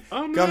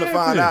come to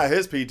find out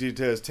his PT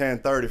test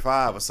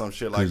 10:35 or some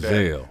shit like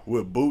Gazelle. that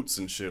with boots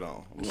and shit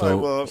on. I'm So-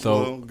 like,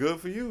 well, good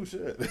for you,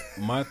 shit.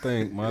 My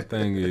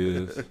thing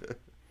is,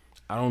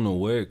 I don't know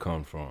where it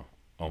comes from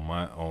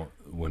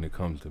when it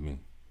comes to me.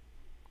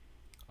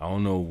 I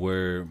don't know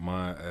where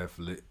my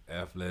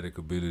athletic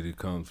ability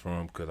comes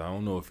from, because I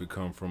don't know if it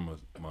comes from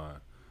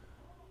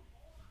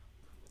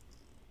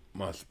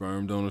my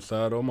sperm donor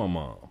side or my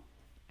mom.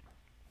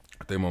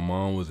 I think my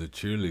mom was a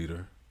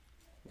cheerleader,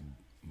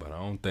 but I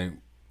don't think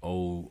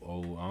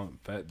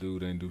fat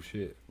dude ain't do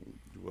shit.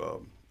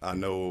 Well, I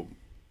know,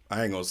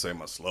 I ain't gonna say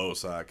my slow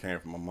side came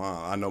from my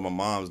mom. I know my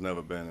mom's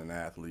never been an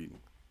athlete.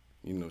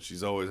 You know,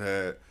 she's always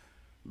had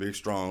big,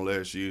 strong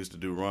legs. She used to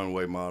do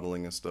runway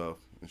modeling and stuff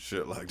and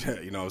shit like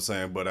that. You know what I'm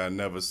saying? But I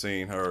never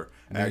seen her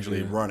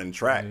actually running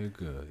track.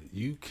 Nigga,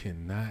 you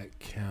cannot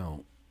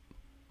count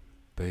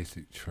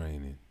basic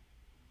training,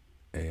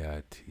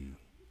 AIT.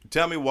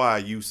 Tell me why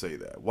you say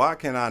that. Why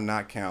can I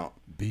not count?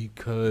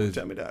 Because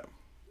Tell me that.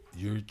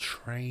 you're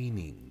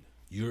training.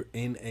 You're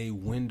in a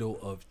window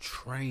of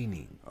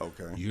training.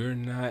 Okay. You're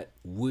not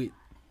with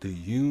the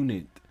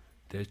unit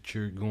that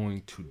you're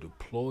going to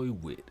deploy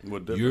with.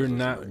 What difference You're does it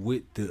not make?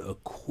 with the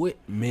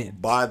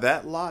equipment. By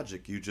that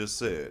logic you just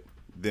said,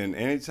 then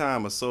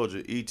anytime a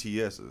soldier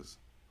ETSs,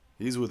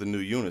 he's with a new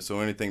unit. So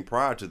anything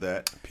prior to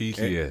that,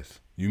 PCS.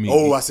 You mean?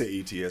 oh, I said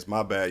ETS.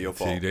 My bad. Your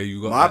fault. See, there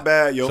you go. My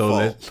bad. Your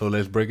fault. So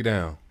let's break it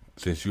down.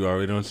 Since you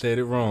already done said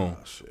it wrong,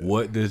 shit.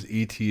 what does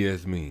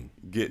ETS mean?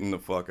 Getting the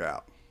fuck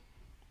out.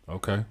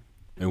 Okay.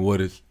 And what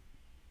does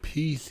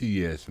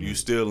PCS mean? You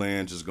still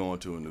in, just going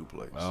to a new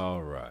place.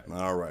 All right.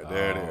 All right,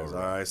 there it is. All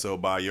right, so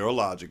by your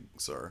logic,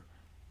 sir,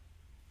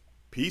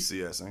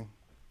 PCSing,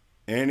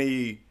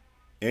 any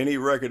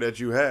record that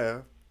you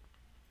have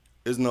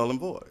is null and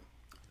void.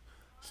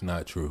 It's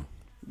not true.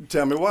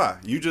 Tell me why.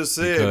 You just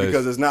said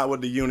because it's not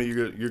what the unit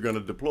you're going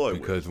to deploy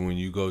with. Because when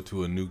you go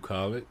to a new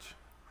college,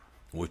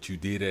 what you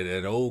did at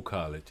that old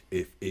college,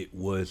 if it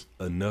was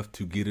enough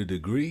to get a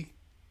degree,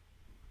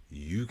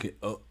 you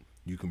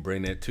can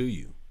bring that to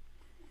you.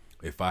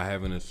 If I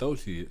have an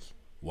associate's,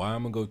 why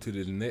I'm gonna go to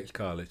the next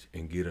college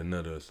and get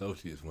another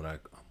associate's when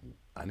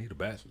I need a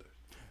bachelor's?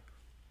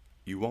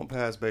 You won't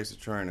pass basic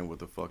training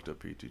with a fucked up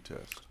PT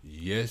test.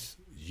 Yes,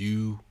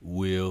 you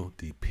will,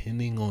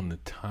 depending on the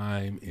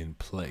time and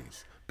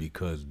place.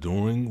 Because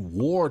during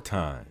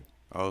wartime,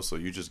 Oh, so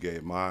you just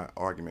gave my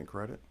argument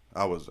credit?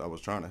 I was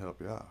trying to help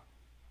you out.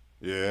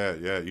 Yeah,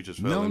 you just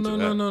fell into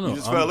that. No. You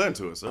just fell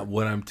into it, sir.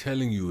 What I'm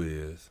telling you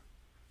is,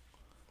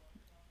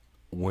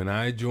 when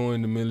I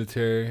joined the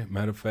military,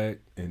 matter of fact,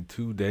 in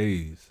 2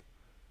 days,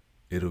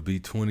 it'll be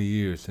 20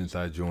 years since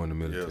I joined the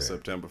military. Yeah,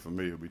 September for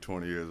me, it'll be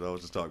 20 years. I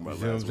was just talking about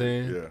You see what last I'm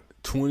saying? week. Yeah.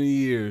 20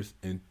 years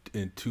in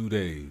 2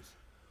 days.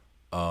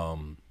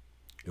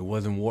 It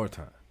wasn't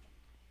wartime.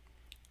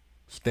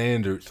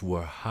 Standards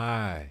were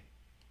high.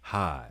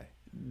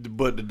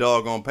 But the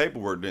doggone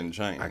paperwork didn't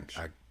change.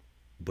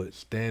 But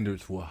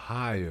standards were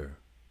higher.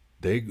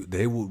 They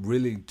were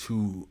willing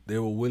to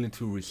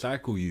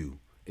recycle you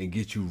and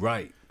get you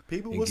right.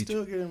 People were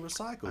still getting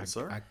recycled,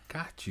 sir. I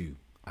got you.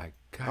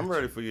 I'm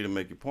ready for you to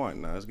make your point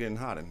now. It's getting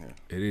hot in here.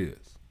 It is.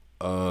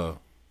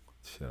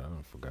 Shit, I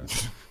don't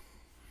forgot.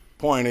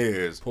 Point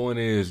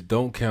is,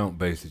 don't count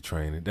basic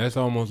training. That's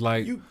almost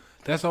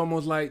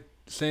like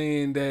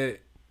saying that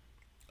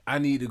I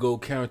need to go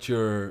count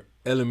your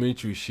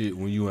elementary shit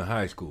when you in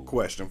high school.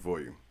 question for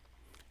you.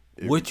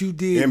 What you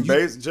did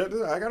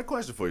I got a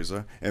question for you,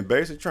 sir. In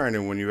basic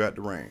training, when you at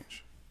the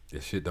range,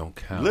 that shit don't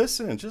count.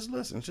 listen, just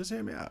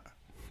hear me out.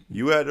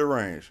 You at the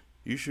range,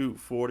 you shoot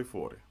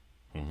 40-40.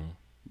 Mm-hmm.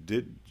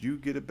 Did you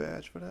get a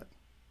badge for that?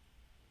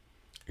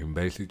 In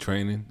basic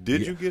training,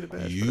 Did you get a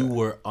badge for You that?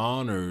 were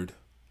honored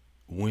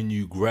when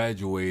you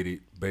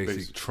graduated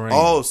basic training.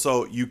 Oh,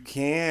 so you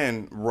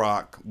can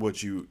rock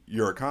what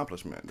your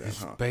accomplishment then,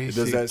 It's huh?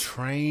 basic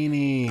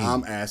training.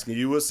 I'm asking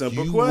you a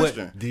simple You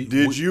question. do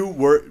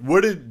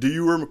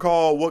you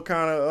recall what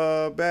kind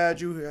of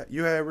badge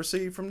you had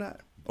received from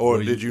that?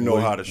 Or did you know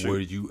how to shoot? Were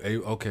you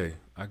okay?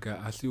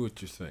 I see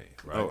what you're saying,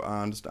 right? Oh,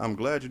 I understand. I'm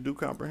glad you do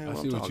comprehend I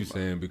what see I'm what talking you're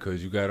about. saying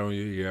because you got on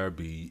your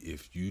ERB.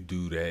 If you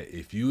do that,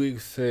 if you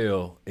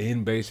excel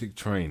in basic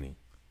training,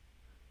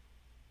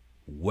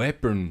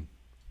 weapon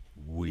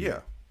Yeah.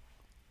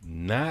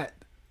 not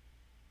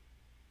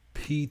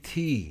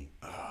PT.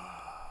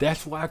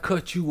 That's why I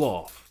cut you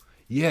off.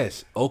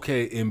 Yes,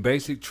 okay, in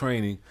basic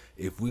training,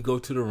 if we go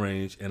to the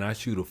range and I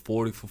shoot a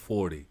 40 for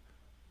 40,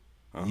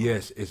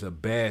 yes, it's a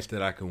badge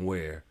that I can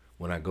wear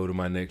when I go to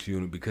my next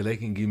unit because they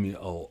can give me a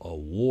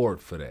award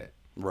for that.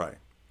 Right.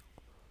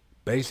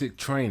 Basic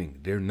training,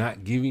 they're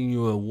not giving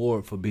you an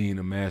award for being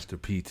a master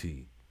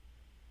PT.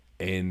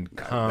 In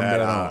combat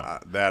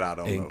arms. That I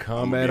don't know. In I'm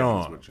combat gonna be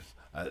honest with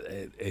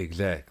arms.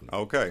 Exactly.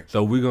 Okay.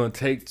 So we're going to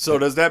take... So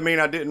does that mean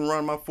I didn't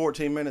run my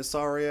 14-minute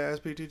sorry-ass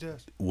PT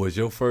test? Was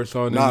your first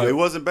sergeant... No, it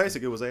wasn't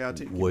basic. It was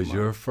AIT. Was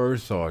your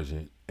first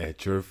sergeant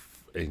at your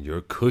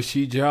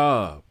cushy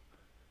job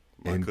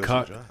in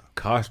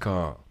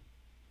COSCOM?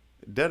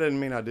 That doesn't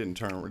mean I didn't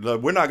turn...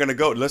 Look, we're not going to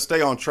go... Let's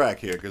stay on track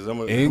here. Cause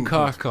in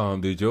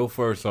COSCOM, did your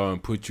first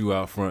sergeant put you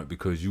out front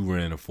because you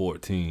ran a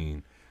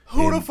 14...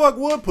 Who the fuck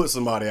would put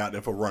somebody out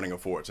there for running a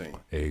 14?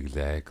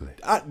 Exactly.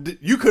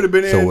 You could have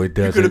been in. You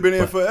could have been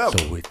in forever.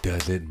 So it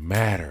doesn't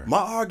matter. My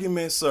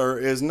argument, sir,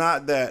 is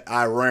not that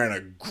I ran a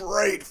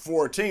great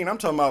 14. I'm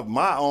talking about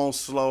my own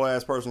slow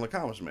ass personal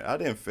accomplishment. I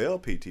didn't fail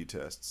PT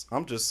tests.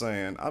 I'm just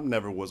saying I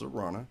never was a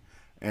runner,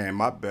 and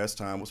my best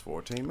time was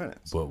 14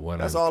 minutes. But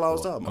that's all I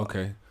was talking about.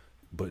 Okay,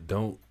 but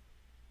don't.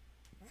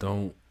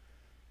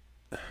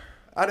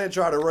 I didn't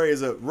try to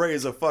raise a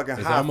fucking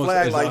It's high almost,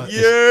 flag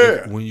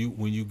when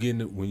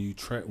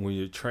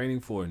you're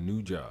training for a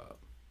new job,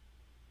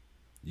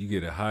 you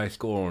get a high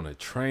score on a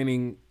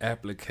training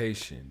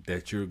application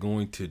that you're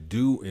going to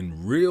do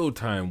in real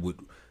time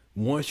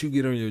once you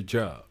get on your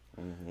job.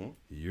 Mm-hmm.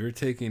 You're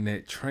taking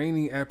that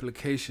training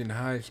application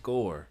high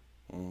score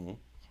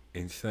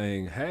and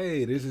saying,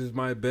 "Hey, this is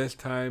my best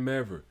time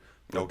ever."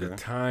 But the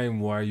time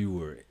while you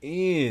were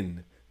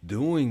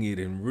doing it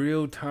in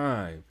real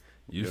time.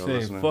 You're saying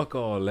listening? Fuck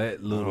all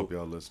that little. I hope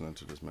y'all listening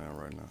to this man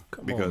right now.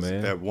 Come on,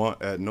 man.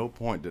 At no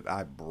point did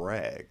I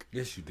brag.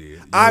 Yes, you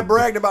did. I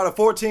bragged about a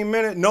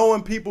 14-minute,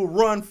 knowing people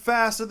run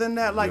faster than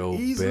that, like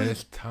easily.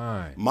 Best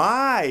time.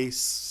 My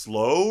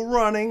slow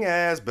running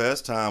ass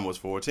best time was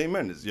 14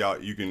 minutes.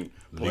 Y'all, you can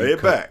play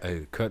it back.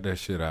 Hey, cut that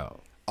shit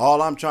out. All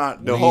I'm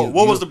trying. Do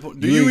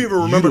you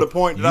even remember the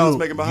point that I was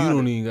making behind it? You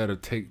don't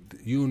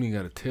even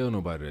gotta tell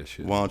nobody that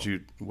shit. Why don't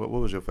you? What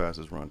was your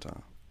fastest run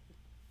time?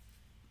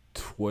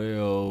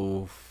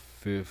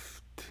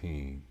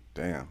 12:15.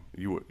 Damn,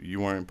 you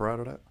weren't proud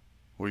of that?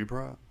 Were you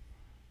proud?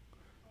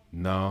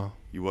 No,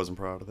 you wasn't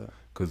proud of that.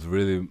 Cause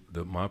really,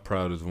 my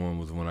proudest one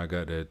was when I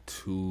got that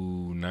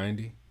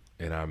 290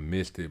 and I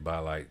missed it by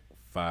like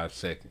 5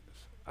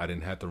 seconds. I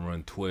didn't have to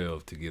run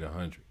 12 to get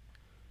 100.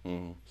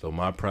 Mm-hmm. So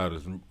my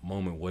proudest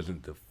moment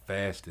wasn't the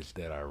fastest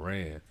that I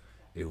ran.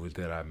 It was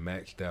that I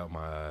maxed out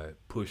my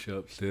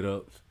push-ups,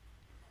 sit-ups.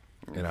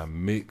 And I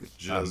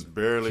mixed.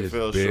 Barely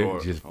fell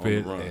short. Just on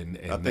fit, the run. and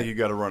I think you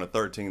got to run a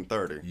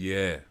 13:30.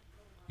 Yeah.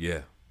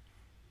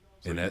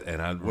 So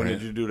when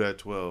did you do that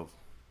 12?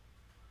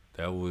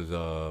 That was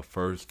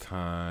first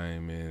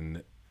time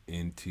in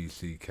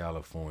NTC,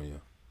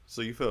 California.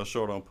 So you fell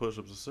short on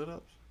push-ups and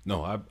sit-ups?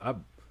 No,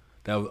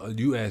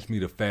 you asked me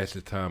the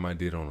fastest time I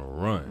did on a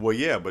run. Well,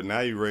 yeah, but now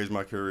you raised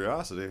my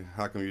curiosity.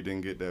 How come you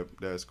didn't get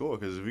that score?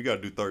 Because if you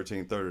got to do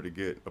 13:30 to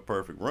get a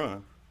perfect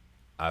run,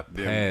 I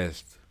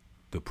passed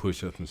the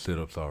push-ups and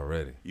sit-ups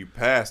already. You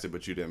passed it,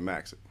 but you didn't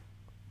max it.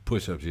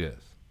 Push-ups,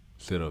 yes.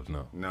 Sit-ups,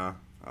 no. Nah.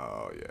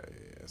 Oh yeah.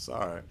 It's all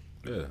right.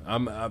 Yeah,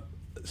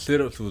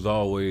 sit-ups was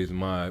always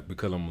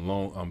because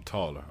I'm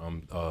taller.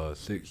 I'm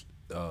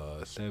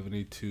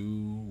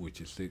 6'72", which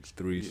is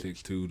 6'3",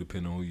 6'2",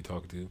 depending on who you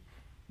talking to.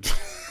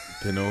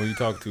 Depending on who you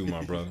talking to,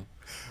 my brother.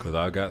 Because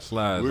I got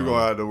slides. We're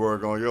gonna have to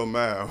work on your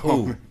math.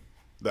 Who?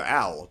 The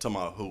owl. Talking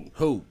about who?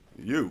 Who?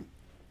 You.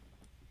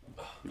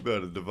 You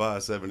better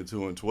divide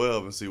 72 and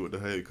 12 and see what the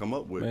hell you come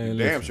up with. Man,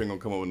 you damn sure ain't gonna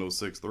come up with no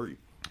 6'3".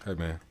 Hey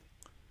man.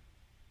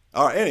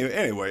 All right.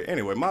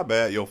 Anyway, my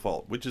bad. Your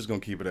fault. We're just gonna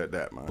keep it at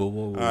that, man.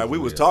 All right. We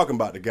was talking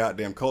about the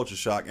goddamn culture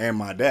shock and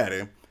my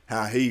daddy,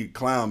 how he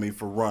clowned me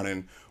for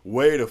running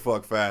way the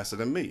fuck faster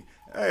than me.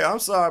 Hey, I'm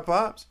sorry,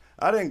 pops.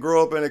 I didn't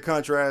grow up in a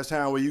country ass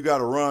town where you got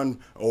to run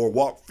or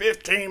walk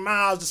 15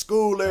 miles to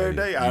school every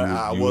day.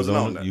 I wasn't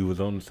on that. You was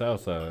on the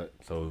south side,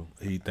 so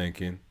he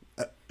thinking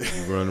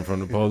you running from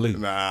the police.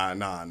 Nah.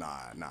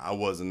 I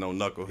wasn't no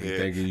knucklehead. He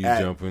thinking you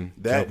jumping.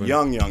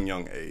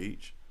 Young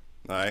age.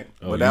 All right.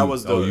 But that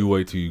was you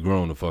wait till you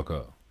grown the fuck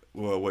up.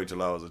 Well, wait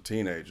till I was a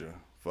teenager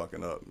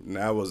fucking up. And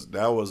that was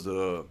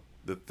the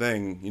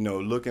thing,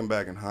 looking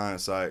back in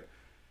hindsight,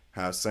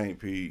 how St.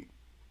 Pete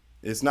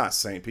it's not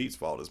St. Pete's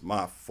fault. It's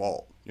my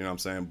fault. You know what I'm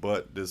saying?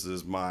 But this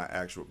is my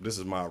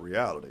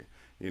reality.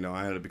 You know,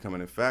 I ended up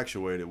becoming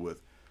infatuated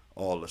with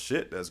all the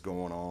shit that's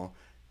going on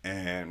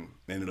and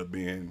ended up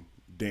being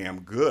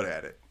damn good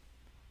at it.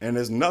 And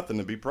there's nothing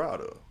to be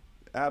proud of.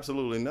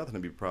 Absolutely nothing to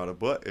be proud of.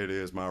 But it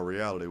is my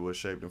reality what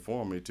shaped and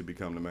formed me to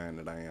become the man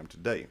that I am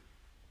today.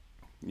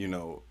 You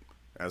know,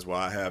 that's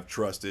why I have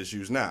trust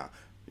issues now.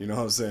 You know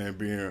what I'm saying?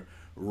 Being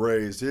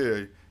raised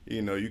here,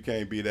 you know, you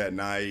can't be that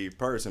naive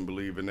person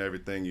believing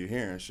everything you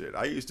hear and shit.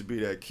 I used to be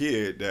that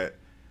kid that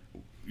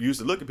used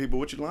to look at people,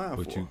 what you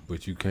lying for?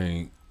 But you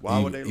can't. Why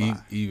would they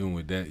lie? Even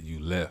with that, you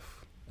left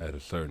at a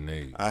certain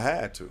age. I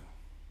had to.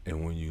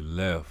 And when you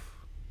left,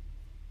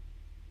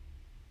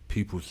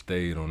 people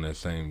stayed on that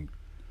same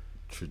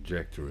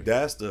trajectory.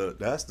 That's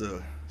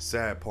the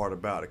sad part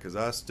about it, because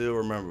I still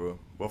remember,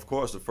 well, of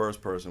course, the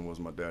first person was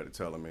my daddy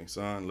telling me,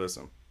 son,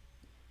 listen,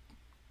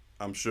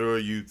 I'm sure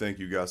you think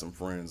you got some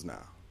friends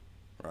now,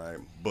 right?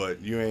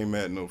 But you ain't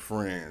met no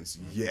friends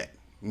yet.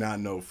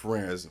 Not no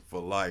friends for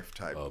life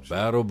type of shit.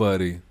 Battle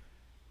buddy.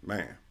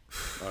 Man.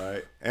 All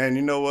right. And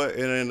you know what? It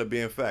ended up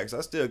being facts.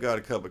 I still got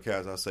a couple of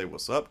cats I say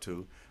what's up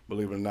to.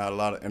 Believe it or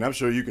not, and I'm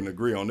sure you can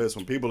agree on this.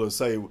 When people will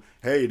say,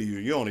 hey to you,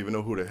 you don't even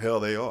know who the hell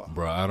they are.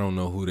 Bro, I don't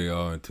know who they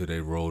are until they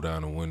roll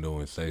down the window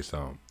and say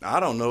something. I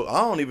don't know.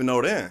 I don't even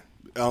know then.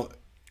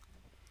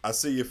 I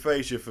see your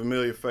face, your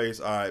familiar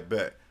face, all right,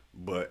 bet.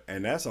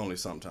 And that's only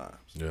sometimes.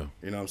 Yeah.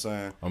 You know what I'm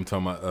saying? I'm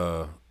talking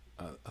about,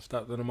 I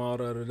stopped at the mall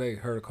the other day,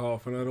 heard a call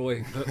from the other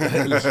way.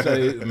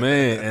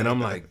 Man, and I'm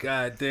like,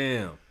 God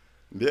damn.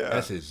 Yeah.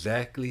 That's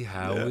exactly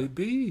how it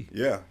be.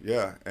 Yeah.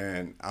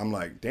 And I'm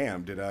like,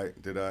 damn, did I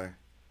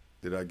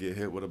get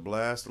hit with a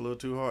blast a little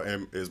too hard?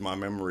 And is my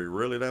memory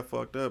really that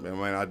fucked up? And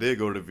when I did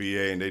go to the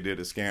VA and they did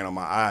a scan on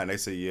my eye and they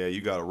said, yeah,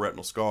 you got a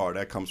retinal scar.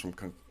 That comes from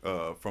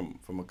a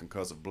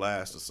concussive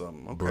blast or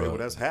something. Okay, Bruh. well,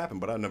 that's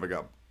happened, but I never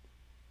got...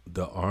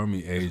 The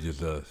Army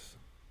ages us.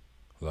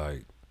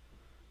 Like,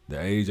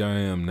 the age I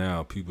am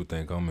now, people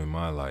think I'm in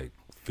my,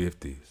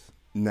 50s.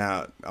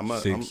 Now, I'm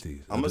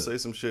 60s. going to say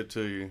some shit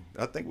to you.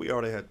 I think we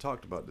already had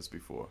talked about this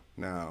before.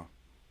 Now,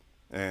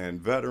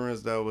 and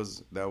veterans that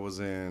was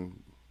in...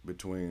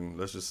 between,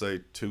 let's just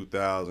say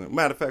 2000.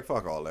 Matter of fact,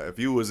 fuck all that. If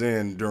you was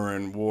in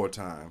during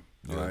wartime,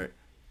 right,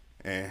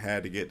 and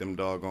had to get them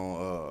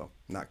doggone,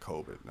 not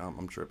COVID,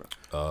 I'm tripping.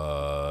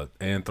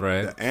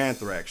 Anthrax. The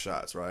anthrax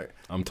shots, right?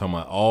 I'm talking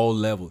about all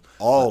levels.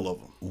 All of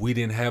them. We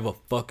didn't have a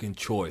fucking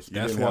choice.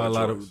 That's why a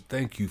lot of,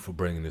 thank you for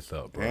bringing this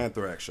up, bro.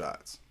 Anthrax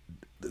shots.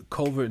 The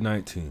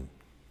COVID-19.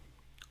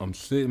 I'm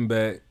sitting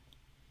back.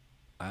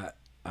 I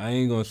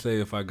ain't gonna say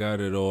if I got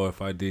it or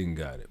if I didn't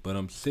got it, but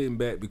I'm sitting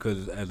back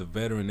because as a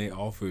veteran, they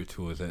offer it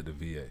to us at the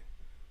VA.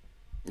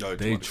 Oh,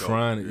 they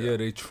trying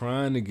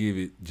to give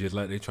it just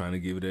like they trying to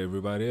give it to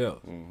everybody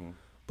else. Mm-hmm.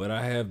 But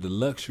I have the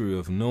luxury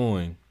of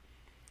knowing,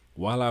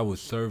 while I was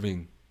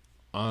serving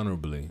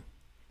honorably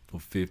for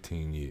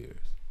 15 years,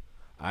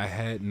 I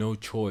had no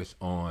choice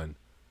on.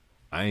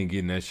 I ain't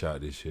getting that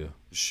shot this year.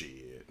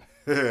 Shit.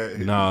 This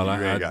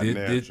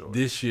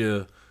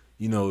year,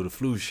 you know, the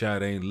flu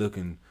shot ain't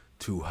looking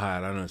too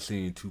hot. I done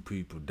seen 2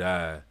 people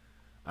die.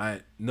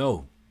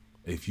 No.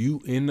 If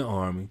you in the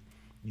Army,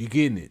 you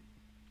getting it.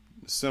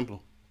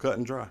 Simple. Cut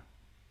and dry.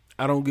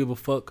 I don't give a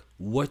fuck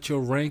what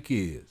your rank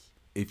is.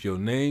 If your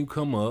name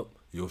come up,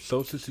 your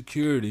social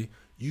security,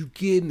 you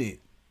getting it.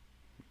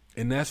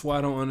 And that's why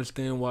I don't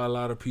understand why a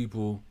lot of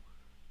people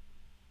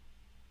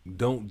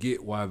don't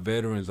get why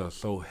veterans are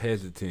so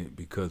hesitant,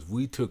 because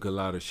we took a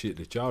lot of shit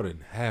that y'all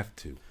didn't have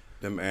to.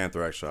 Them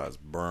anthrax shots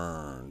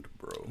burned,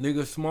 bro.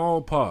 Nigga,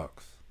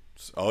 smallpox.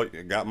 Oh,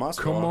 you got my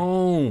scar. Come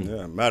on.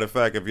 Yeah. Matter of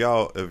fact, if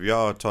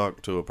y'all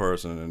talk to a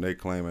person and they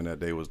claiming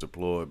that they was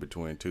deployed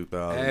between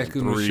 2003, ask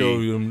them to show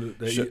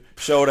them.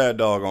 Show that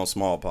doggone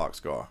smallpox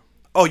scar.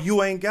 Oh,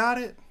 you ain't got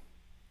it?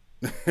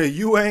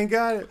 You ain't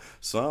got it?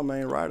 Some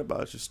ain't right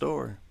about your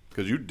story,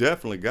 because you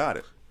definitely got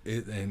it.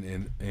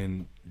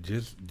 And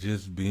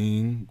just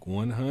being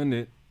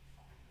 100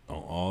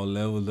 on all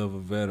levels of a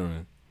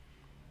veteran,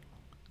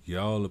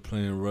 y'all are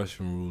playing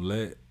Russian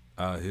roulette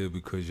out here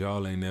because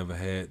y'all ain't never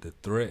had the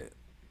threat.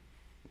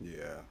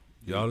 Yeah.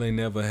 Y'all ain't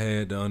never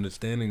had the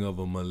understanding of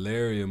a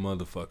malaria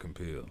motherfucking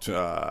pill.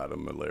 The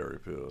malaria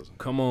pills.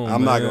 Come on,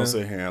 I'm man. not gonna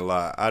sit here and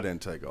lie. I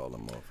didn't take all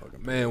them motherfucking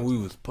pills. Man, we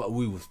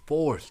was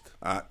forced.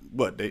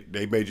 What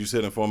they made you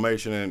sit in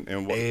formation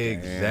and what?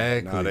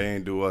 Exactly. Nah, they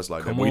ain't do us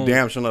like Come that. We on.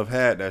 damn sure enough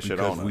had that shit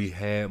on us. Because we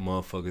had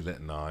motherfuckers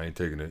that I ain't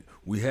taking it.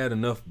 We had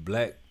enough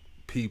black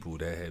people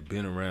that had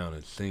been around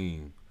and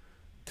seen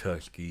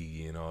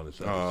Tuskegee and all this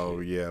other shit. Oh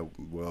yeah,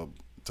 well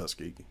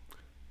Tuskegee.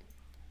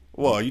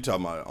 Well, you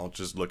talking about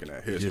just looking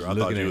at history. I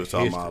thought you was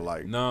talking about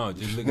like... No,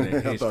 just looking at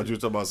history. I thought you was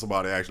talking about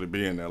somebody actually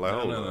being there.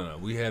 Like, no.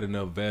 We had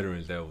enough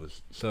veterans that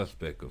was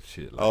suspect of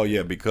shit. Like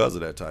yeah, because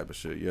of that type of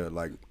shit. Yeah,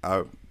 like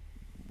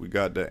we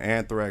got the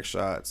anthrax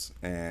shots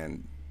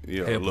and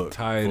look,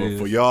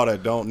 for y'all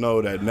that don't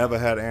know, that never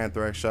had an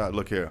anthrax shot,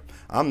 look here.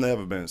 I've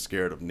never been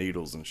scared of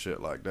needles and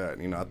shit like that.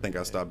 I think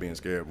I stopped being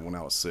scared when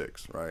I was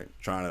 6, right?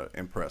 Trying to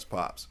impress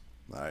pops.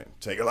 Like,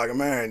 take it like a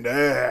man.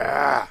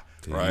 Yeah.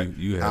 Right.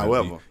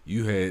 However,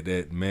 you had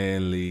that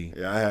manly.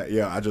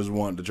 I just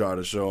wanted to try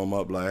to show him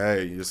up, like,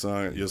 hey, your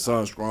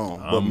son's strong.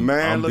 But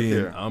man, look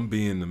here. I'm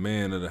being the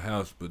man of the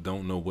house, but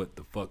don't know what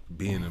the fuck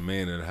being the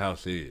man of the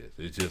house is.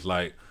 It's just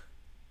like,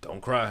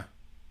 don't cry.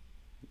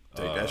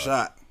 Take that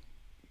shot.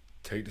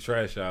 Take the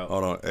trash out.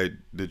 Hold on. Hey,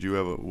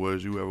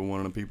 was you ever one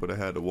of the people that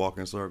had to walk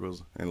in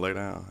circles and lay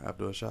down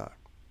after a shot?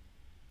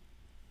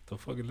 The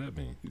fuck does that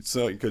mean?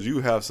 So, because you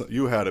had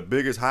the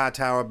biggest high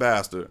tower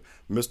bastard,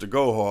 Mr.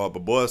 Go Hard,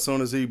 but boy, as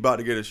soon as he about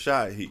to get a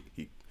shot, he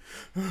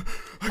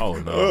Oh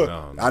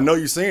no. I know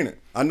you seen it.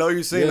 I know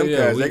you seen them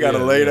guys. They got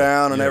to lay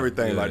down and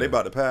everything, like they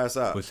about to pass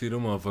out. But see,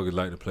 them motherfuckers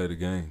like to play the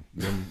game.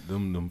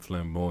 Them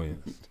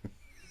flamboyants.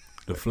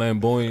 The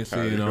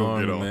flamboyancy in the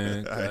army,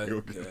 man.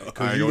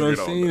 Because you done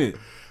seen it.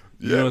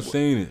 You done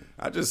seen it.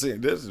 I just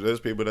seen there's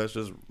people that's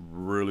just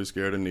really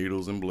scared of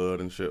needles and blood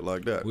and shit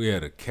like that. We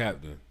had a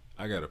captain.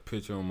 I got a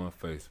picture on my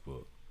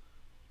Facebook.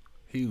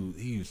 He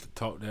used to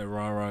talk that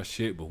rah-rah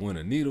shit, but when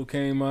a needle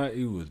came out,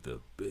 he was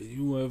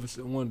you ever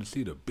wanted to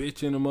see the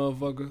bitch in the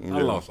motherfucker? Yeah.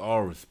 I lost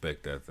all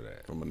respect after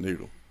that. From a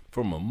needle.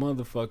 From a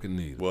motherfucking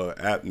needle. Well,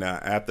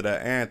 after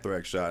that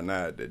anthrax shot,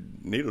 the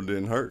needle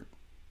didn't hurt.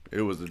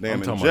 It was the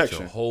damn injection. About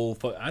your whole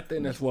I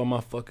think that's why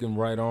my fucking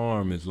right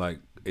arm is like,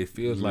 it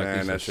feels like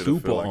it's a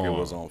super arm. Like it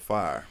was on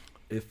fire.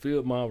 It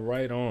feels, my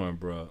right arm,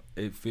 bro.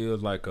 It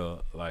feels like I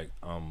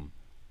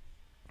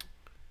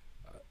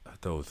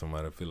told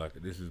somebody, I feel like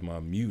this is my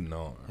mutant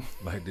arm.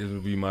 Like this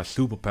would be my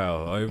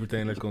superpower.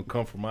 Everything that's gonna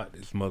come from out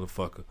this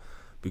motherfucker.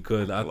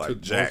 Because I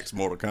took Jack's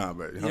Mortal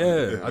Kombat.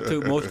 Yeah, I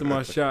took most of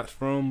my shots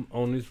from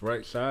on this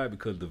right side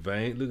because the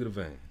vein. Look at the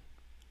vein.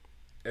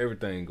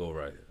 Everything go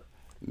right here.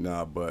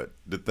 Nah, but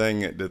the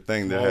thing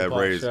that had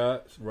raised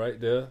shots right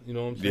there. You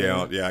know what I'm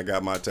saying? Yeah. I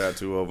got my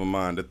tattoo over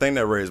mine. The thing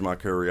that raised my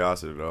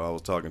curiosity, though, I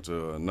was talking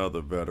to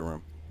another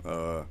veteran,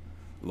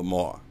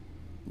 Lamar.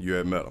 You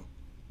had met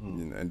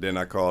him, and then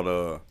I called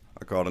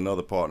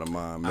another partner of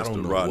mine, Mr. I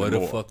don't know Rodney where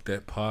Moore. the fuck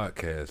that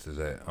podcast is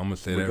at. I'm gonna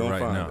say that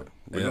right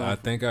now. I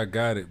think I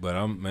got it, but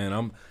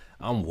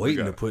I'm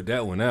waiting to put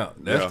that one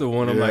out. That's the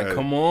one I'm like,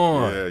 come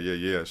on.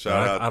 Yeah.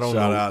 Shout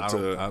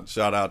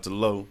out to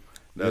Lo.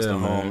 That's the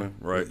homie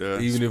right there.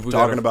 Even if we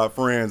talking about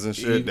friends and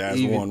shit, that's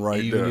one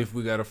right there. Even if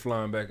we gotta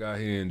fly him back out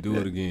here and do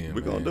it again,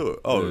 we're gonna do it.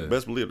 Oh,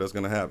 best believe that's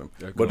gonna happen.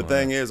 But the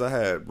thing is, I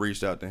had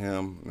reached out to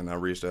him, and I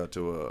reached out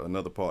to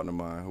another partner of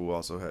mine who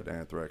also had the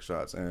anthrax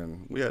shots,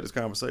 and we had this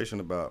conversation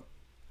about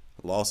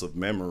loss of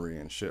memory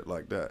and shit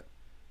like that,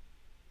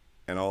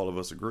 and all of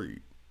us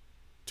agreed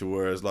to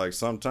where it's like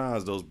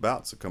sometimes those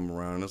bouts will come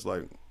around, and it's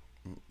like,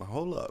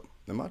 hold up,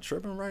 am I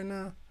tripping right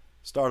now?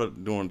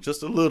 Started doing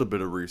just a little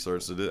bit of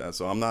research to this,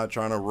 so I'm not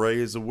trying to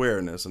raise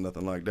awareness or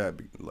nothing like that.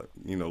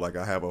 Like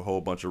I have a whole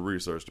bunch of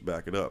research to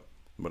back it up.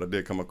 But I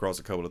did come across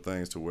a couple of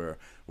things to where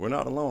we're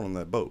not alone on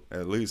that boat,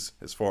 at least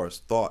as far as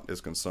thought is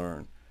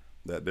concerned,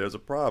 that there's a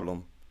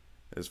problem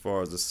as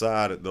far as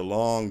the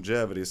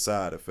longevity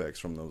side effects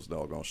from those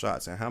doggone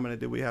shots. And how many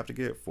did we have to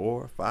get?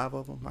 4 or 5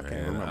 of them? I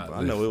can't remember.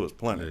 I know it was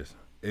plenty.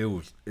 It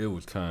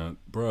was time,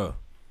 bruh.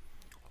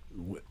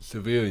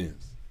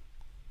 Civilians,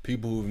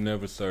 people who've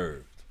never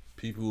served.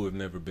 People who have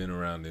never been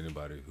around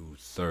anybody who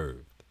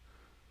served.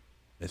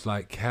 It's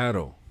like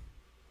cattle.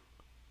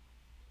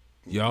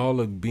 Y'all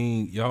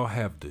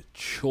have the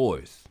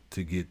choice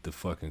to get the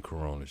fucking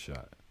corona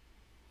shot.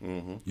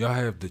 Mm-hmm. Y'all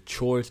have the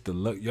choice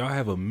y'all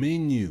have a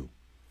menu.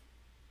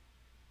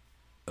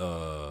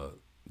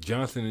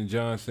 Johnson &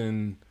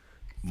 Johnson,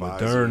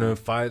 Moderna,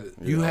 Pfizer.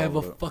 You have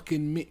a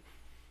fucking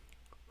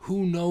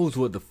who knows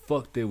what the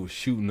fuck they were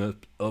shooting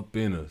up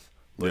in us.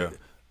 But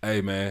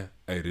hey man,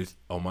 this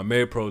on my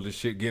MedPro, this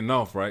shit getting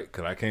off, right?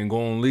 Because I can't go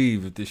on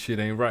leave if this shit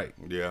ain't right.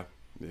 Yeah.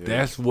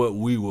 That's what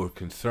we were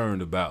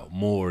concerned about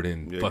more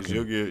than fucking.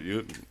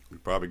 You'll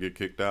probably get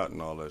kicked out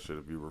and all that shit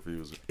if you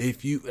refuse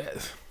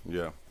it.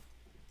 Yeah.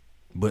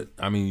 But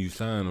I mean, you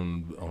signed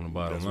on the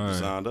bottom that's line. What you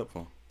signed up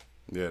for.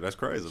 Yeah, that's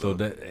crazy. So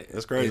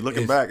that's crazy.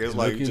 Looking back, it's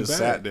like you just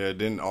sat there,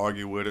 didn't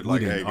argue with it.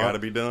 Like, hey, gotta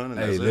be done.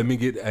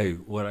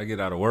 And what I get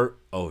out of work?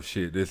 Oh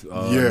shit, this.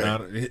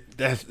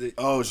 That's it.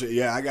 Oh shit,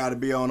 yeah, I gotta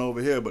be on over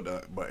here, but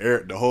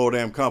the whole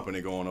damn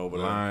company going over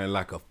there. Lying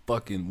like a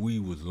fucking. We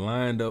was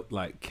lined up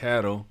like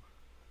cattle,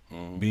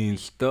 being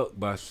stuck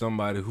by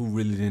somebody who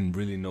really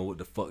didn't know what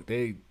the fuck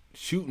they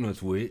shooting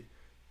us with.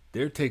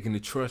 They're taking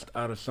the trust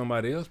out of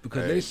somebody else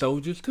because they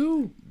soldiers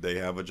too. They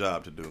have a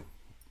job to do.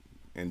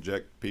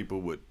 Inject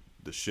people with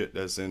the shit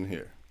that's in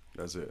here.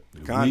 That's it.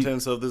 The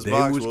contents of this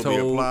box will be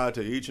applied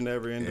to each and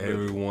every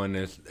individual.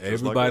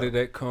 Everybody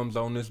that comes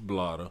on this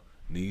blotter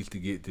needs to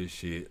get this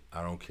shit.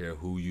 I don't care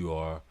who you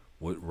are,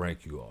 what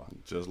rank you are.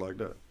 Just like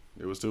that.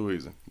 It was too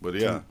easy. But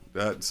yeah,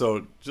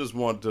 so just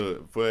want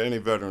to, for any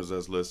veterans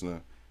that's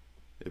listening,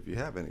 if you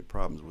have any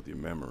problems with your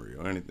memory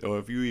or anything, or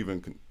if you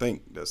even can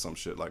think that some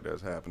shit like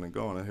that's happening,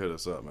 go on and hit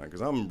us up, man,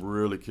 because I'm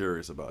really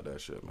curious about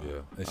that shit, man.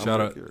 Yeah. And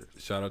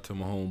shout out to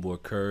my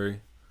homeboy Curry.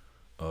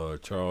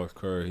 Charles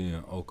Curry, he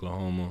in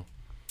Oklahoma.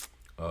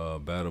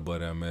 Battle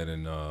buddy I met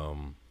in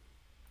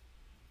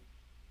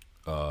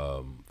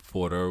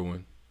Fort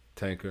Irwin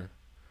tanker.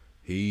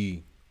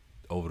 He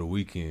over the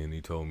weekend he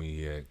told me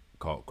he had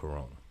caught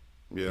corona.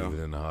 Yeah. He was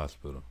in the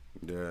hospital.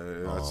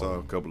 Yeah, I saw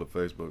a couple of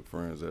Facebook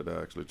friends that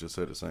actually just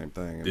said the same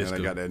thing. And then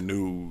they got that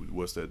new,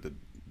 what's that,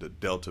 the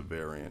Delta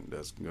variant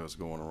that's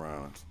going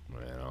around.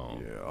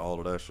 Man, yeah, all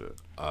of that shit.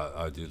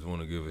 I just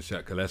want to give a shout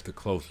because that's the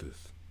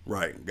closest.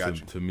 Right,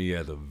 got you. To me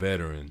as a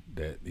veteran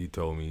that he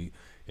told me,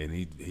 and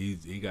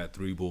he got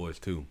 3 boys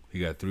too. He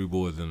got 3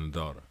 boys and a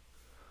daughter.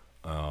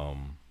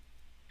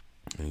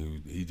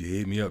 And he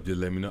hit me up, just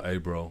let me know, hey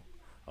bro,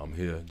 I'm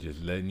here,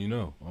 just letting you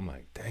know. I'm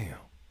like, damn.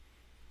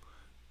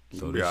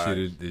 So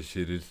this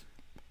shit is.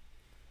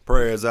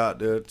 Prayers out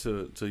there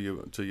to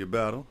your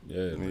battle.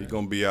 Yeah, man. You're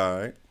gonna be all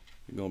right.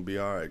 You're gonna be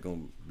all right.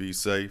 Gonna be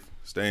safe.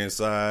 Stay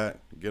inside.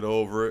 Get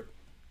over it.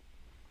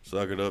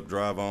 Suck it up.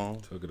 Drive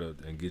on. Suck it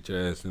up and get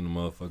your ass in the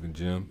motherfucking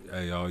gym.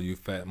 Hey, all you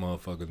fat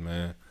motherfuckers,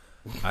 man.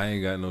 I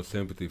ain't got no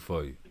sympathy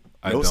for you.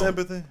 No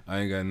sympathy? I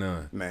ain't got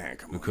none. Man,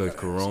 come on. Because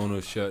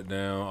Corona shut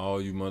down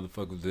all you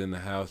motherfuckers in the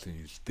house and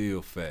you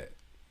still fat.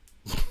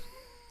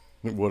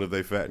 What if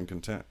they fat and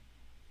content?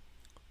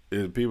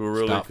 Is people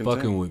really Stop content?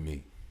 fucking with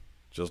me.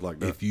 Just like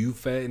that. If you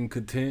fat and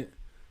content,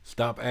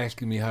 stop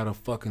asking me how to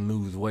fucking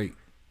lose weight.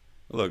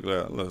 Look,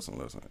 listen.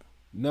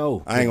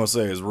 No. I ain't gonna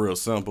say it's real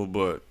simple,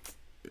 but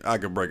I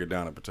could break it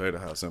down in potato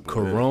how simple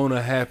Corona it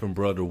is. happened,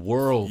 bro. The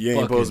world You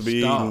ain't supposed to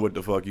be stopped. eating what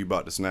the fuck you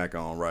about to snack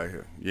on right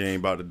here. You ain't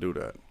about to do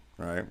that,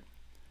 right?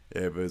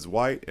 If it's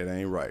white, it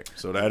ain't right.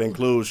 So that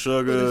includes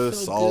sugar,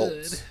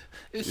 salts.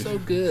 It's so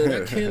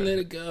good. I can't let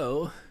it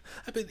go.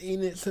 I've been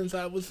eating it since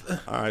I was.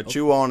 All right,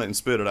 chew on it and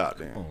spit it out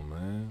then. Oh,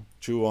 man.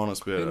 Chew on it and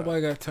spit Ain't it out.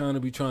 nobody got time to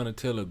be trying to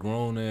tell a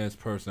grown-ass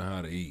person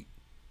how to eat.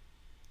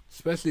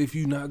 Especially if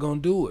you're not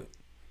going to do it.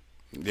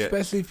 Yeah.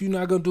 Especially if you're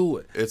not going to do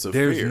it. It's a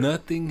There's fear.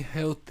 nothing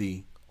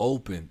healthy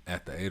open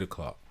after 8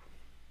 o'clock.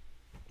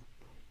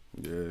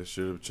 Yeah, it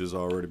should just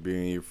already be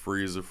in your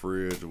freezer,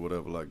 fridge, or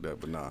whatever like that,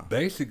 but nah.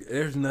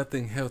 There's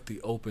nothing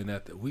healthy open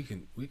after, we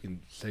can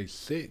say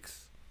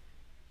 6.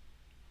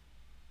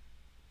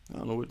 I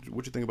don't know,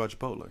 what you think about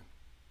Chipotle?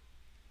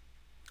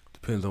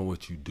 Depends on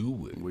what you do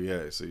with it. Well,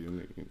 yeah, see.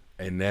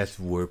 And that's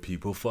where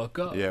people fuck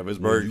up. Yeah, if it's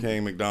Burger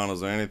King,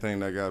 McDonald's, or anything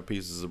that got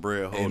pieces of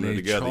bread holding it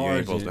together, you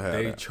ain't supposed to have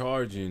that. They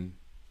charging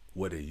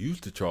what they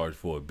used to charge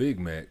for a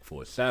Big Mac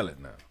for a salad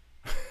now.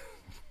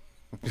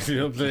 You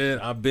know what I'm saying?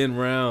 I've been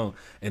around,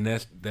 and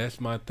that's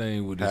my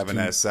thing with this. Having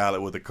that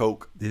salad with a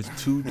Coke. This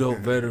 2 dope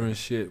veteran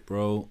shit,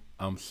 bro.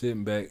 I'm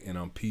sitting back and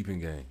I'm peeping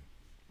game.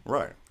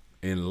 Right.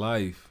 In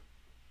life,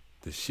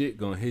 the shit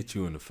gonna hit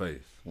you in the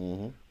face.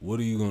 Mm-hmm. What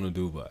are you gonna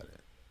do about it?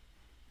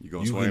 You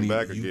gonna swing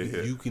back or get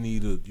hit? You can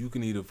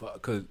either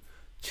cause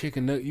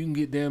chicken nugget. You can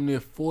get damn near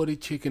 40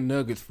 chicken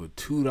nuggets for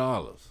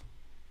 $2.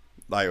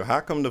 Like, how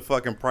come the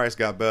fucking price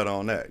got better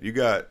on that? You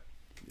got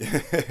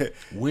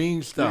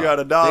Wingstop. You got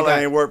 $1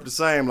 ain't worth the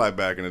same like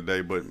back in the day,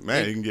 but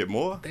man, you can get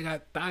more. They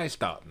got Thigh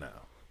Stop now.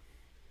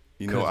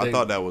 You know, I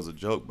thought that was a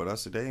joke, but I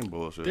said they ain't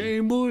bullshit. They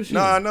ain't bullshit.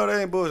 No, I know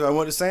they ain't bullshit. I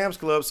went to Sam's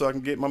Club so I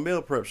can get my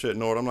meal prep shit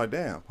in order. I'm like,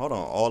 damn, hold on,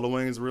 all the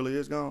wings really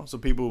is gone. So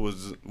people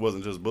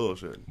wasn't just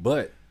bullshit.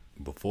 But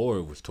before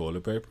it was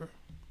toilet paper,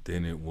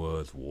 then it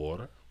was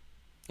water.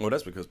 Well,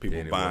 that's because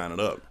people buying it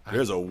up.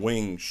 There's a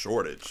wing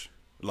shortage,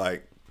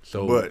 like.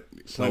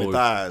 Plenty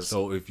thighs.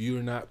 So if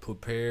you're not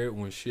prepared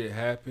when shit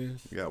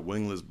happens, you got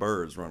wingless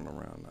birds running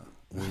around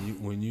now.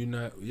 When you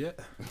not, yeah,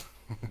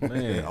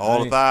 man,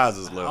 all the thighs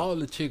is left. All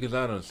the chickens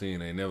I done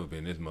seen ain't never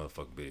been this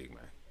motherfucker big,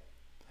 man.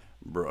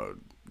 Bro,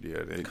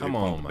 yeah, they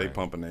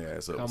pumping their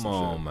ass up. Come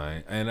on, shit.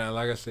 Man. And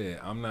like I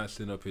said, I'm not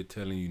sitting up here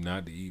telling you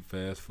not to eat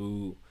fast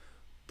food,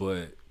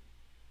 but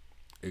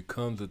it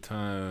comes a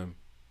time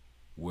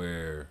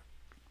where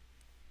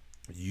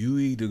you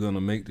either gonna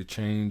make the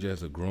change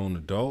as a grown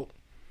adult,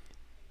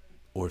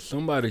 or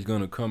somebody's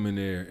gonna come in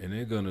there and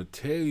they're gonna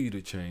tell you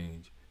to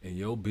change, and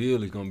your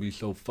bill is gonna be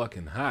so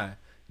fucking high,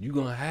 you're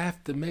gonna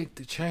have to make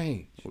the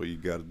change. Well, you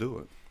gotta do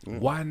it. Yeah.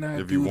 Why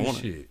not do the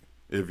shit?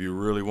 If you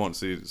really want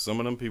to. See, some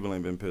of them people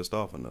ain't been pissed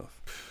off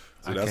enough.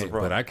 See, that's a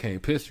problem. But I can't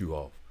piss you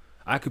off.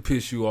 I could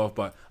piss you off,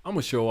 but I'm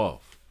gonna show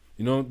off.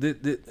 You know,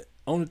 the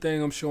only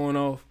thing I'm showing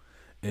off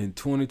in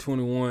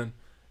 2021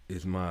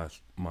 is my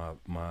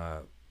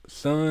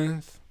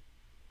sons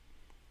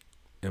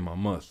and my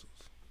muscles.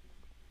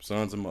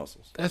 Sons and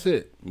muscles. That's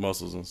it.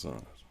 Muscles and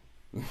sons.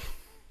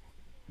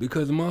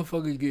 Because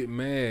motherfuckers get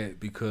mad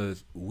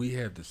because we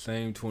have the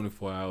same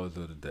 24 hours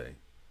of the day.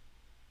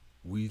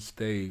 We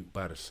stay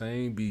by the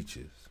same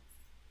beaches,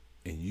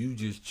 and you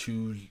just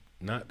choose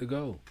not to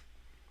go.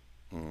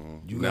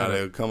 Now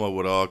they'll come up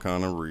with all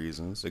kind of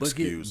reasons,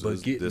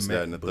 excuses, this,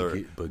 that, and the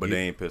third. But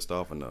they ain't pissed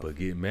off enough. But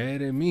get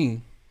mad at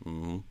me.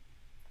 Want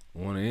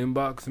to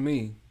inbox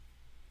me.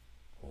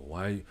 Well,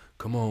 why?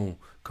 Come on,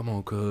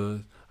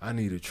 cuz. I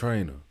need a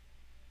trainer.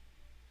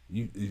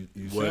 You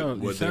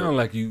sound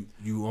like you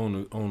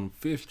on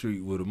 5th Street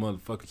with a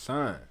motherfucking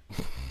sign.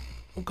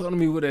 Don't come to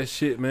me with that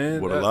shit,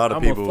 man. What a lot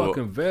of people, I'm a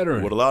fucking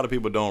veteran. What a lot of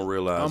people don't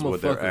realize what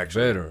they're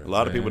actually veteran, a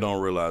lot of people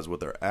don't realize what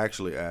they're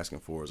actually asking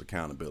for is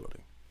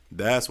accountability.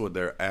 That's what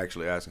they're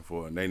actually asking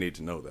for, and they need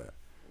to know that.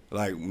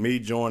 like me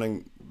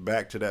joining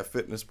back to that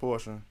fitness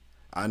portion,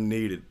 I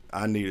needed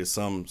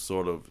some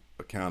sort of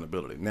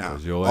accountability. Now,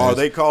 are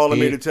they calling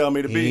me to tell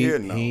me to be here?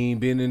 No. He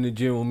ain't been in the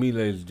gym with me,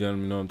 ladies and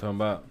gentlemen. You know what I'm talking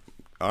about?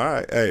 All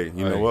right. Hey,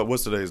 you know what?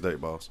 What's today's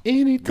date, boss?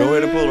 Anytime. Go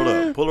ahead and pull it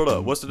up. Pull it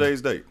up. What's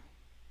today's date?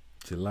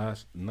 July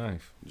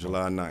 9th.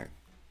 July 9th.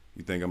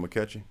 You think I'm going to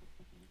catch you?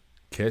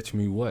 Catch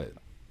me what?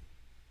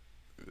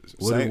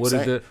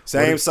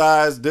 Same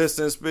size,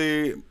 distance,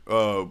 speed,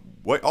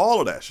 weight, all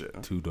of that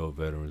shit. Two dope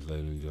veterans,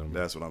 ladies and gentlemen.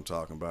 That's what I'm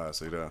talking about.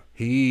 See that?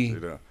 See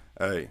that?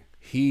 Hey.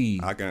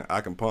 I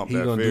can pump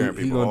that fear in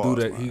people's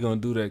hearts. He gonna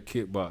do that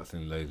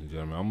kickboxing, ladies and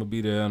gentlemen. I'm gonna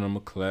be there and I'm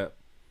gonna clap.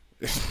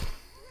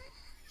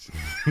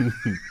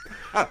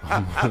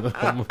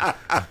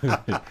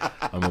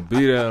 I'm gonna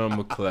be there and I'm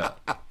gonna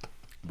clap.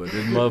 But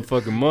this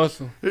motherfucking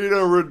muscle, he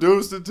done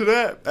reduced it to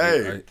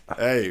that.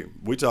 Hey,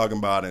 we talking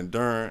about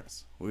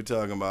endurance. We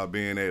talking about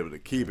being able to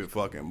keep it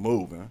fucking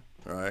moving.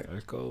 Right?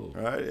 That's cool.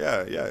 Right?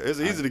 Yeah. It's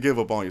easy to give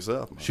up on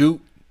yourself, man.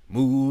 Shoot,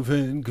 move,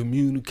 and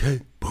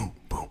communicate. Boom,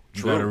 boom.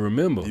 You gotta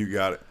remember. You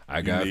got it.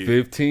 I got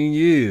 15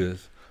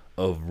 years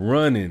of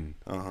running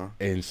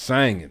and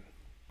singing.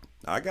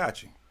 I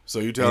got you. So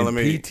you telling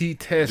me PT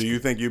testing. Do you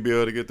think you'll be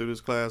able to get through this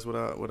class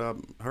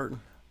without hurting?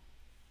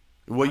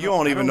 Well, you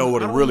don't even know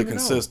what it really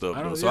consists of,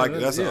 though. So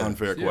that's an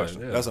unfair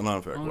question. That's an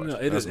unfair question.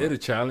 It's a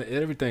challenge.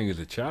 Everything is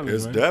a challenge.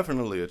 It's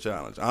definitely a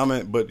challenge.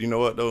 But you know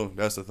what though?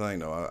 That's the thing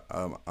though.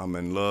 I'm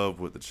in love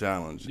with the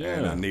challenge,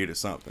 and I needed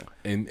something.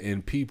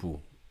 And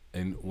people,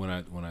 and when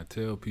I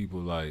tell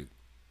people like,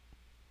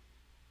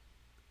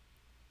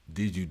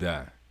 did you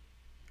die?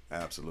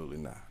 Absolutely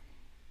not.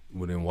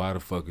 Well, then why the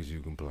fuck is you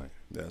complaining?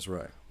 That's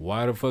right.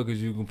 Why the fuck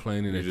is you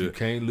complaining that you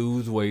can't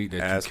lose weight, that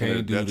you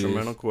can't do this? Asking a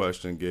detrimental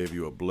question gave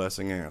you a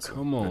blessing answer.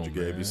 Come on, that you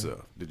gave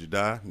yourself. Did you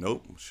die?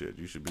 Nope. Shit,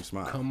 you should be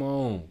smiling. Come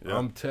on. Yep.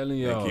 I'm telling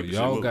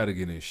y'all got to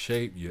get in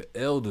shape. Your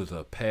elders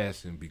are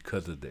passing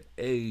because of the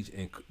age,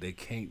 and they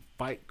can't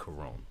fight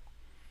corona.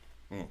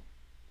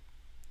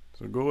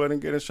 So go ahead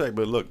and get in shape.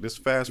 But look, this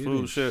fast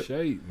food shit,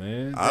 shape,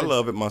 man. I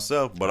love it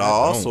myself, but I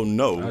also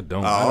know.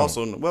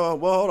 Well,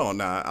 hold on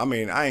now. I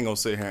mean, I ain't gonna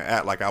sit here and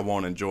act like I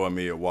want to enjoy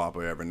me a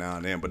Whopper every now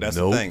and then. But that's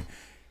the thing.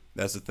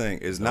 That's the thing.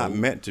 It's not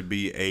meant to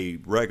be a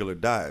regular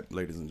diet,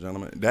 ladies and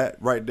gentlemen. That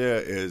right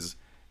there is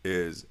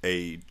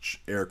a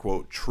air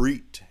quote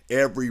treat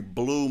every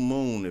blue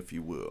moon, if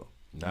you will.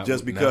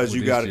 Just because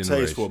you got a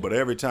taste for it, but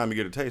every time you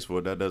get a taste for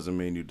it, that doesn't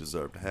mean you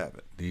deserve to have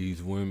it.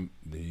 These women,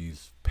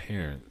 these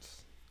parents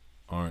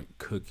aren't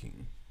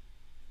cooking.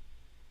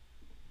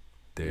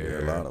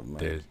 A lot of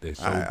them.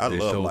 I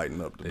love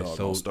lighting up the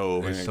doggone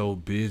stove. They're so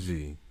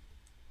busy,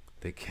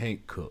 they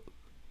can't cook.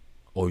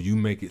 Or you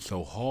make it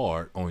so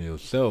hard on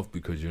yourself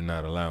because you're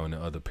not allowing the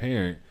other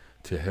parent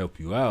to help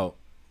you out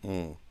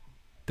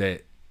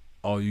that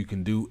all you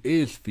can do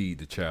is feed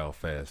the child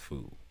fast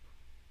food.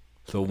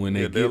 So when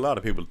there are a lot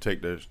of people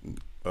take their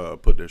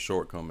put their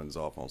shortcomings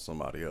off on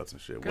somebody else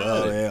and shit.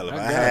 Well, if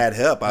I had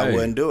help, I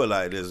wouldn't do it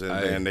like this, and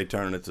then they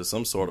turn it into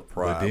some sort of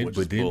pride, which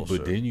is bullshit.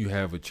 But then you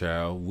have a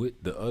child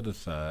with the other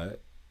side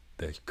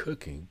that's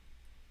cooking,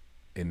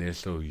 and they're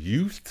so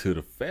used to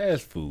the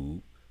fast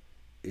food,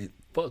 it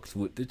fucks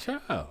with the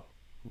child.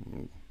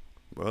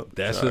 Well,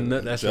 that's a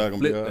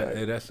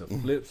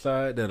flip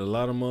side that a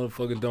lot of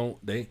motherfuckers don't.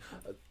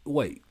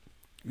 Wait,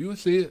 you'll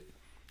see it.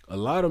 A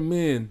lot of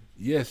men,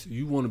 yes,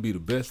 you want to be the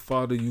best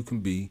father you can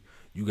be.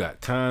 You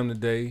got time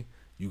today.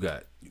 You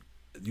got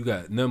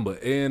nothing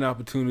but an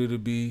opportunity to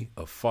be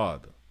a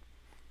father.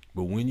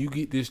 But when you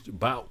get this,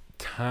 about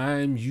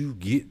time you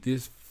get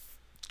this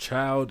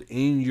child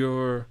in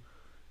your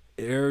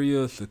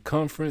area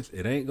circumference,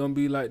 it ain't gonna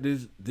be like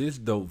this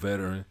dope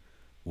veteran.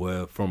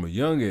 Well, from a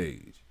young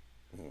age,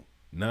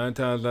 9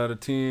 times out of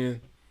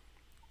 10,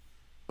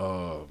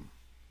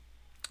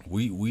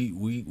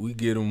 we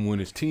get them when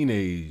it's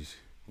teenage.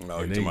 No,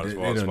 as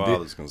far as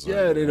father's concerned.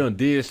 Yeah, they done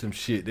did some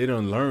shit. They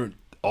done learned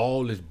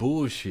all this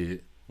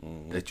bullshit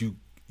that you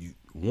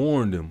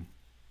warned them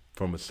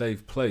from a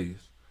safe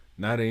place.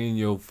 Now they in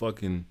your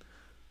fucking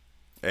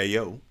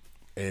Ayo.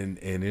 And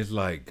it's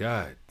like,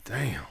 God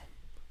damn.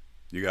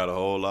 You got a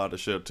whole lot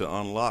of shit to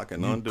unlock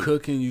and undo. You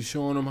cooking, you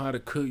showing them how to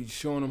cook, you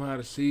showing them how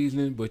to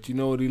season it, but you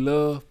know what he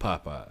love?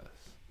 Popeyes.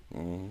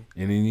 And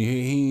then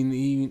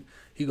he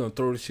gonna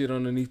throw the shit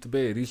underneath the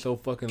bed. He's so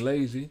fucking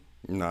lazy.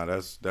 Nah,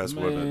 that's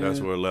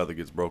where leather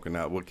gets broken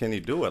out. Well, can he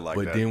do it like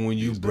that? But then when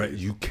you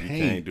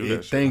can't do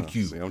that. Thank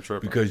you. See, I'm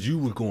tripping. Because you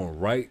were going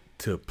right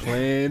to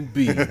Plan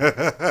B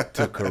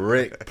to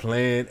correct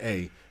Plan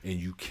A, and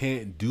you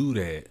can't do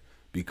that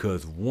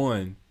because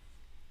one,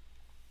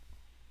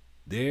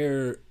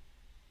 they're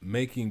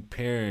making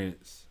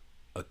parents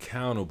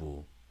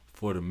accountable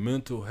for the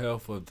mental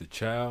health of the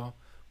child,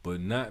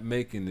 but not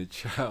making the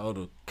child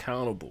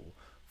accountable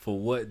for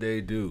what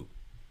they do.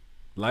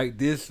 Like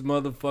this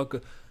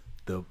motherfucker.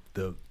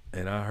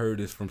 And I heard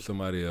this from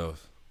somebody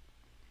else.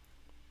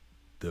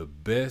 The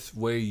best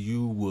way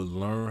you will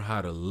learn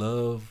how to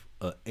love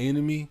an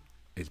enemy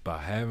is by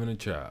having a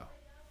child.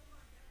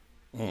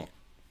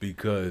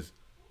 Because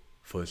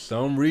for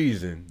some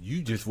reason,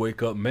 you just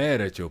wake up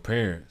mad at your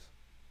parents.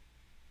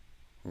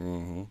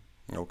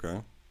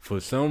 Okay. For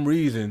some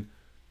reason,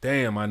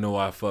 damn, I know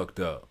I fucked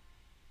up.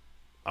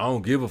 I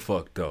don't give a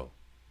fuck though.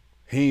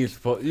 He ain't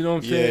supposed, you know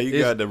what I'm saying? Yeah,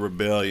 you got the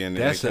rebellion and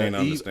they can't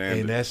understand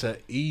it. And that's an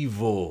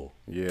evil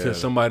Yeah. to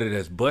somebody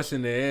that's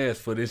busting their ass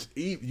for this.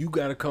 You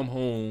got to come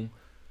home.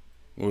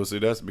 Well, see,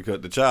 that's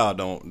because the child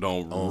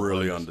don't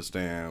really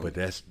understand. But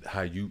that's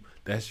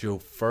that's your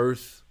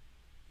first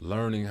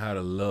learning how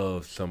to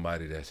love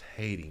somebody that's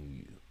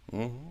hating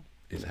you.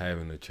 Is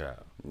having a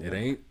child. It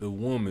ain't the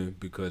woman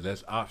because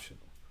that's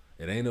optional.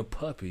 It ain't a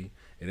puppy.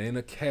 It ain't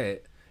a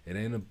cat. It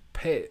ain't a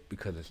pet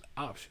because it's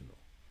optional.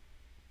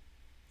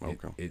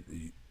 Okay.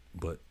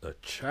 But a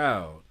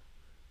child,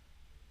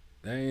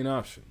 that ain't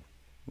optional.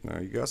 Now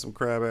you got some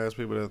crab ass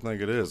people that think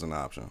it is an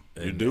option.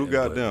 You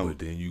got them. But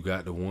then you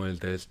got the ones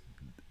that's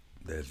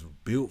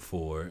built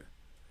for it,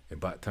 and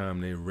by the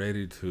time they're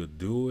ready to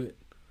do it,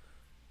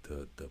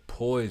 the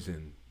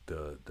poison,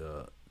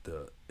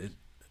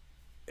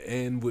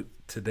 and with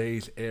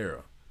today's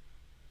era,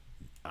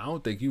 I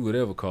don't think you would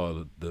ever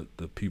call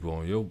the people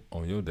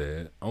on your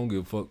dad. I don't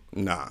give a fuck.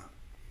 Nah,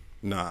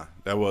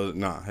 hell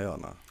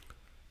nah.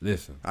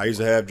 Listen, I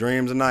used to have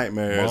dreams and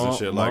nightmares and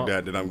shit like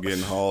that I'm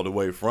getting hauled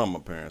away from my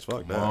parents.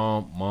 Fuck that.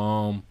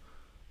 Mom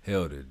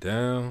held it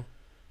down.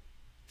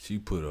 She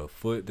put her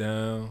foot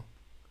down,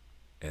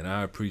 and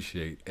I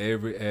appreciate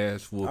every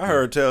ass whooping. I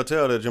heard tell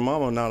that your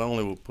mama not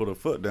only would put her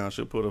foot down,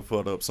 she'll put her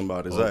foot up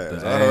somebody's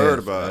ass. I heard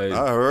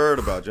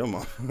about your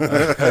mama.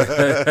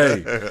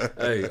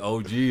 hey,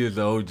 OG is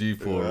the OG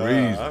for a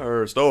reason. I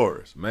heard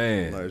stories.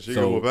 Man, like she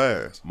go with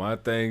ass. My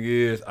thing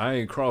is, I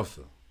ain't cross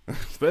her.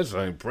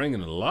 Especially I ain't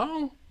bringing it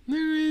along.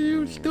 Nigga,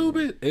 you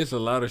stupid. It's a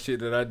lot of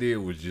shit that I did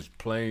was just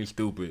plain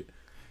stupid.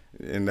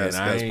 And that's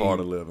part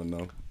of living,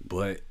 though.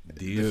 But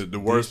the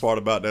worst part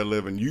about that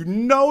living, you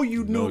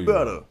knew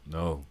better.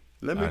 No,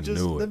 let me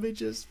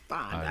just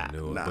find out. I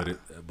knew it.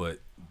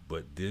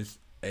 But this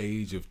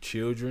age of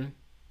children,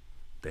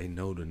 they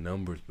know the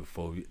numbers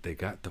before they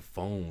got the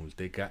phones.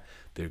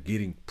 They're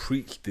getting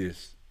preached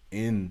this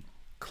in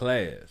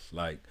class.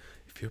 Like,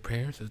 if your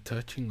parents are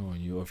touching on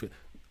you, or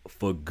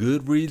for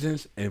good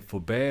reasons and for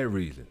bad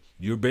reasons,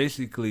 you're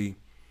basically.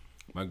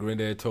 My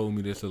granddad told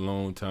me this a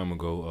long time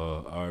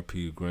ago.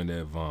 R.P.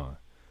 Granddad Vaughn.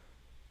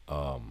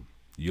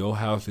 Your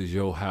house is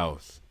your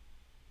house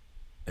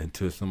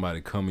until somebody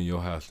come in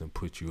your house and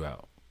put you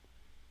out.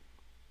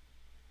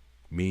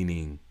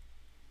 Meaning,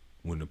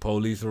 when the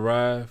police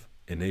arrive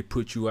and they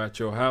put you out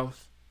your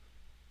house,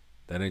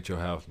 that ain't your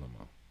house no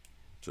more.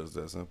 Just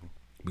that simple.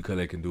 Because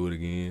they can do it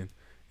again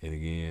and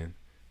again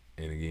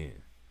and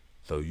again.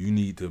 So you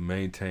need to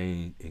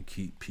maintain and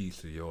keep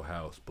peace of your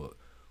house. But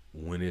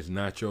when it's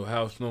not your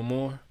house no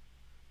more,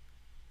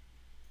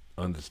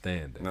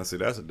 understand that. Now, see,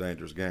 that's a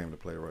dangerous game to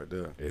play right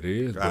there. It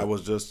is. I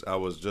was just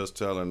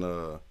telling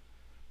my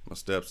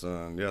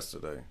stepson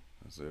yesterday.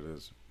 I said,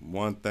 "There's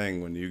one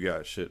thing when you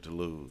got shit to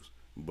lose,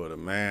 but a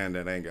man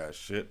that ain't got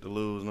shit to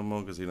lose no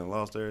more because he done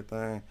lost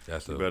everything.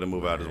 You better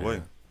move out his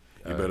way.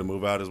 You better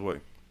move out his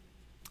way.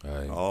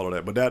 All of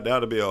that. But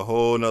that'll be a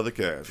whole nother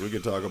cast. We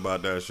could talk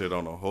about that shit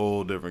on a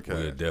whole different cast.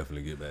 We'll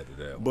definitely get back to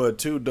that one. But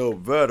two dope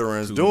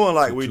veterans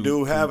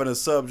having a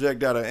subject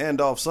that'll end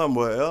off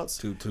somewhere else.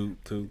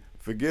 Two.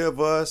 Forgive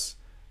us.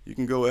 You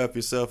can go F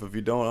yourself if you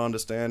don't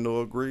understand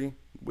or agree.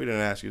 We didn't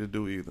ask you to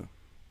do either.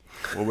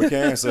 What we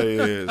can say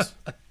is,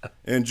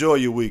 enjoy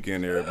your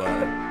weekend,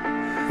 everybody.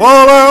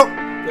 Fall out!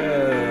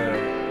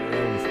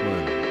 That was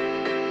funny.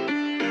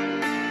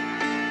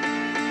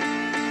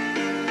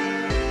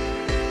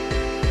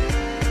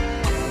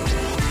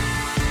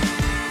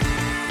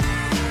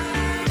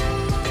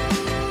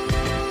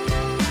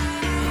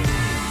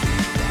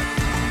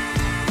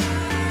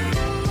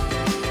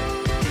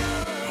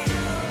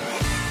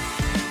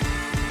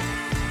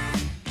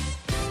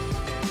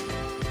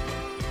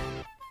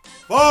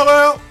 Fall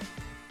out!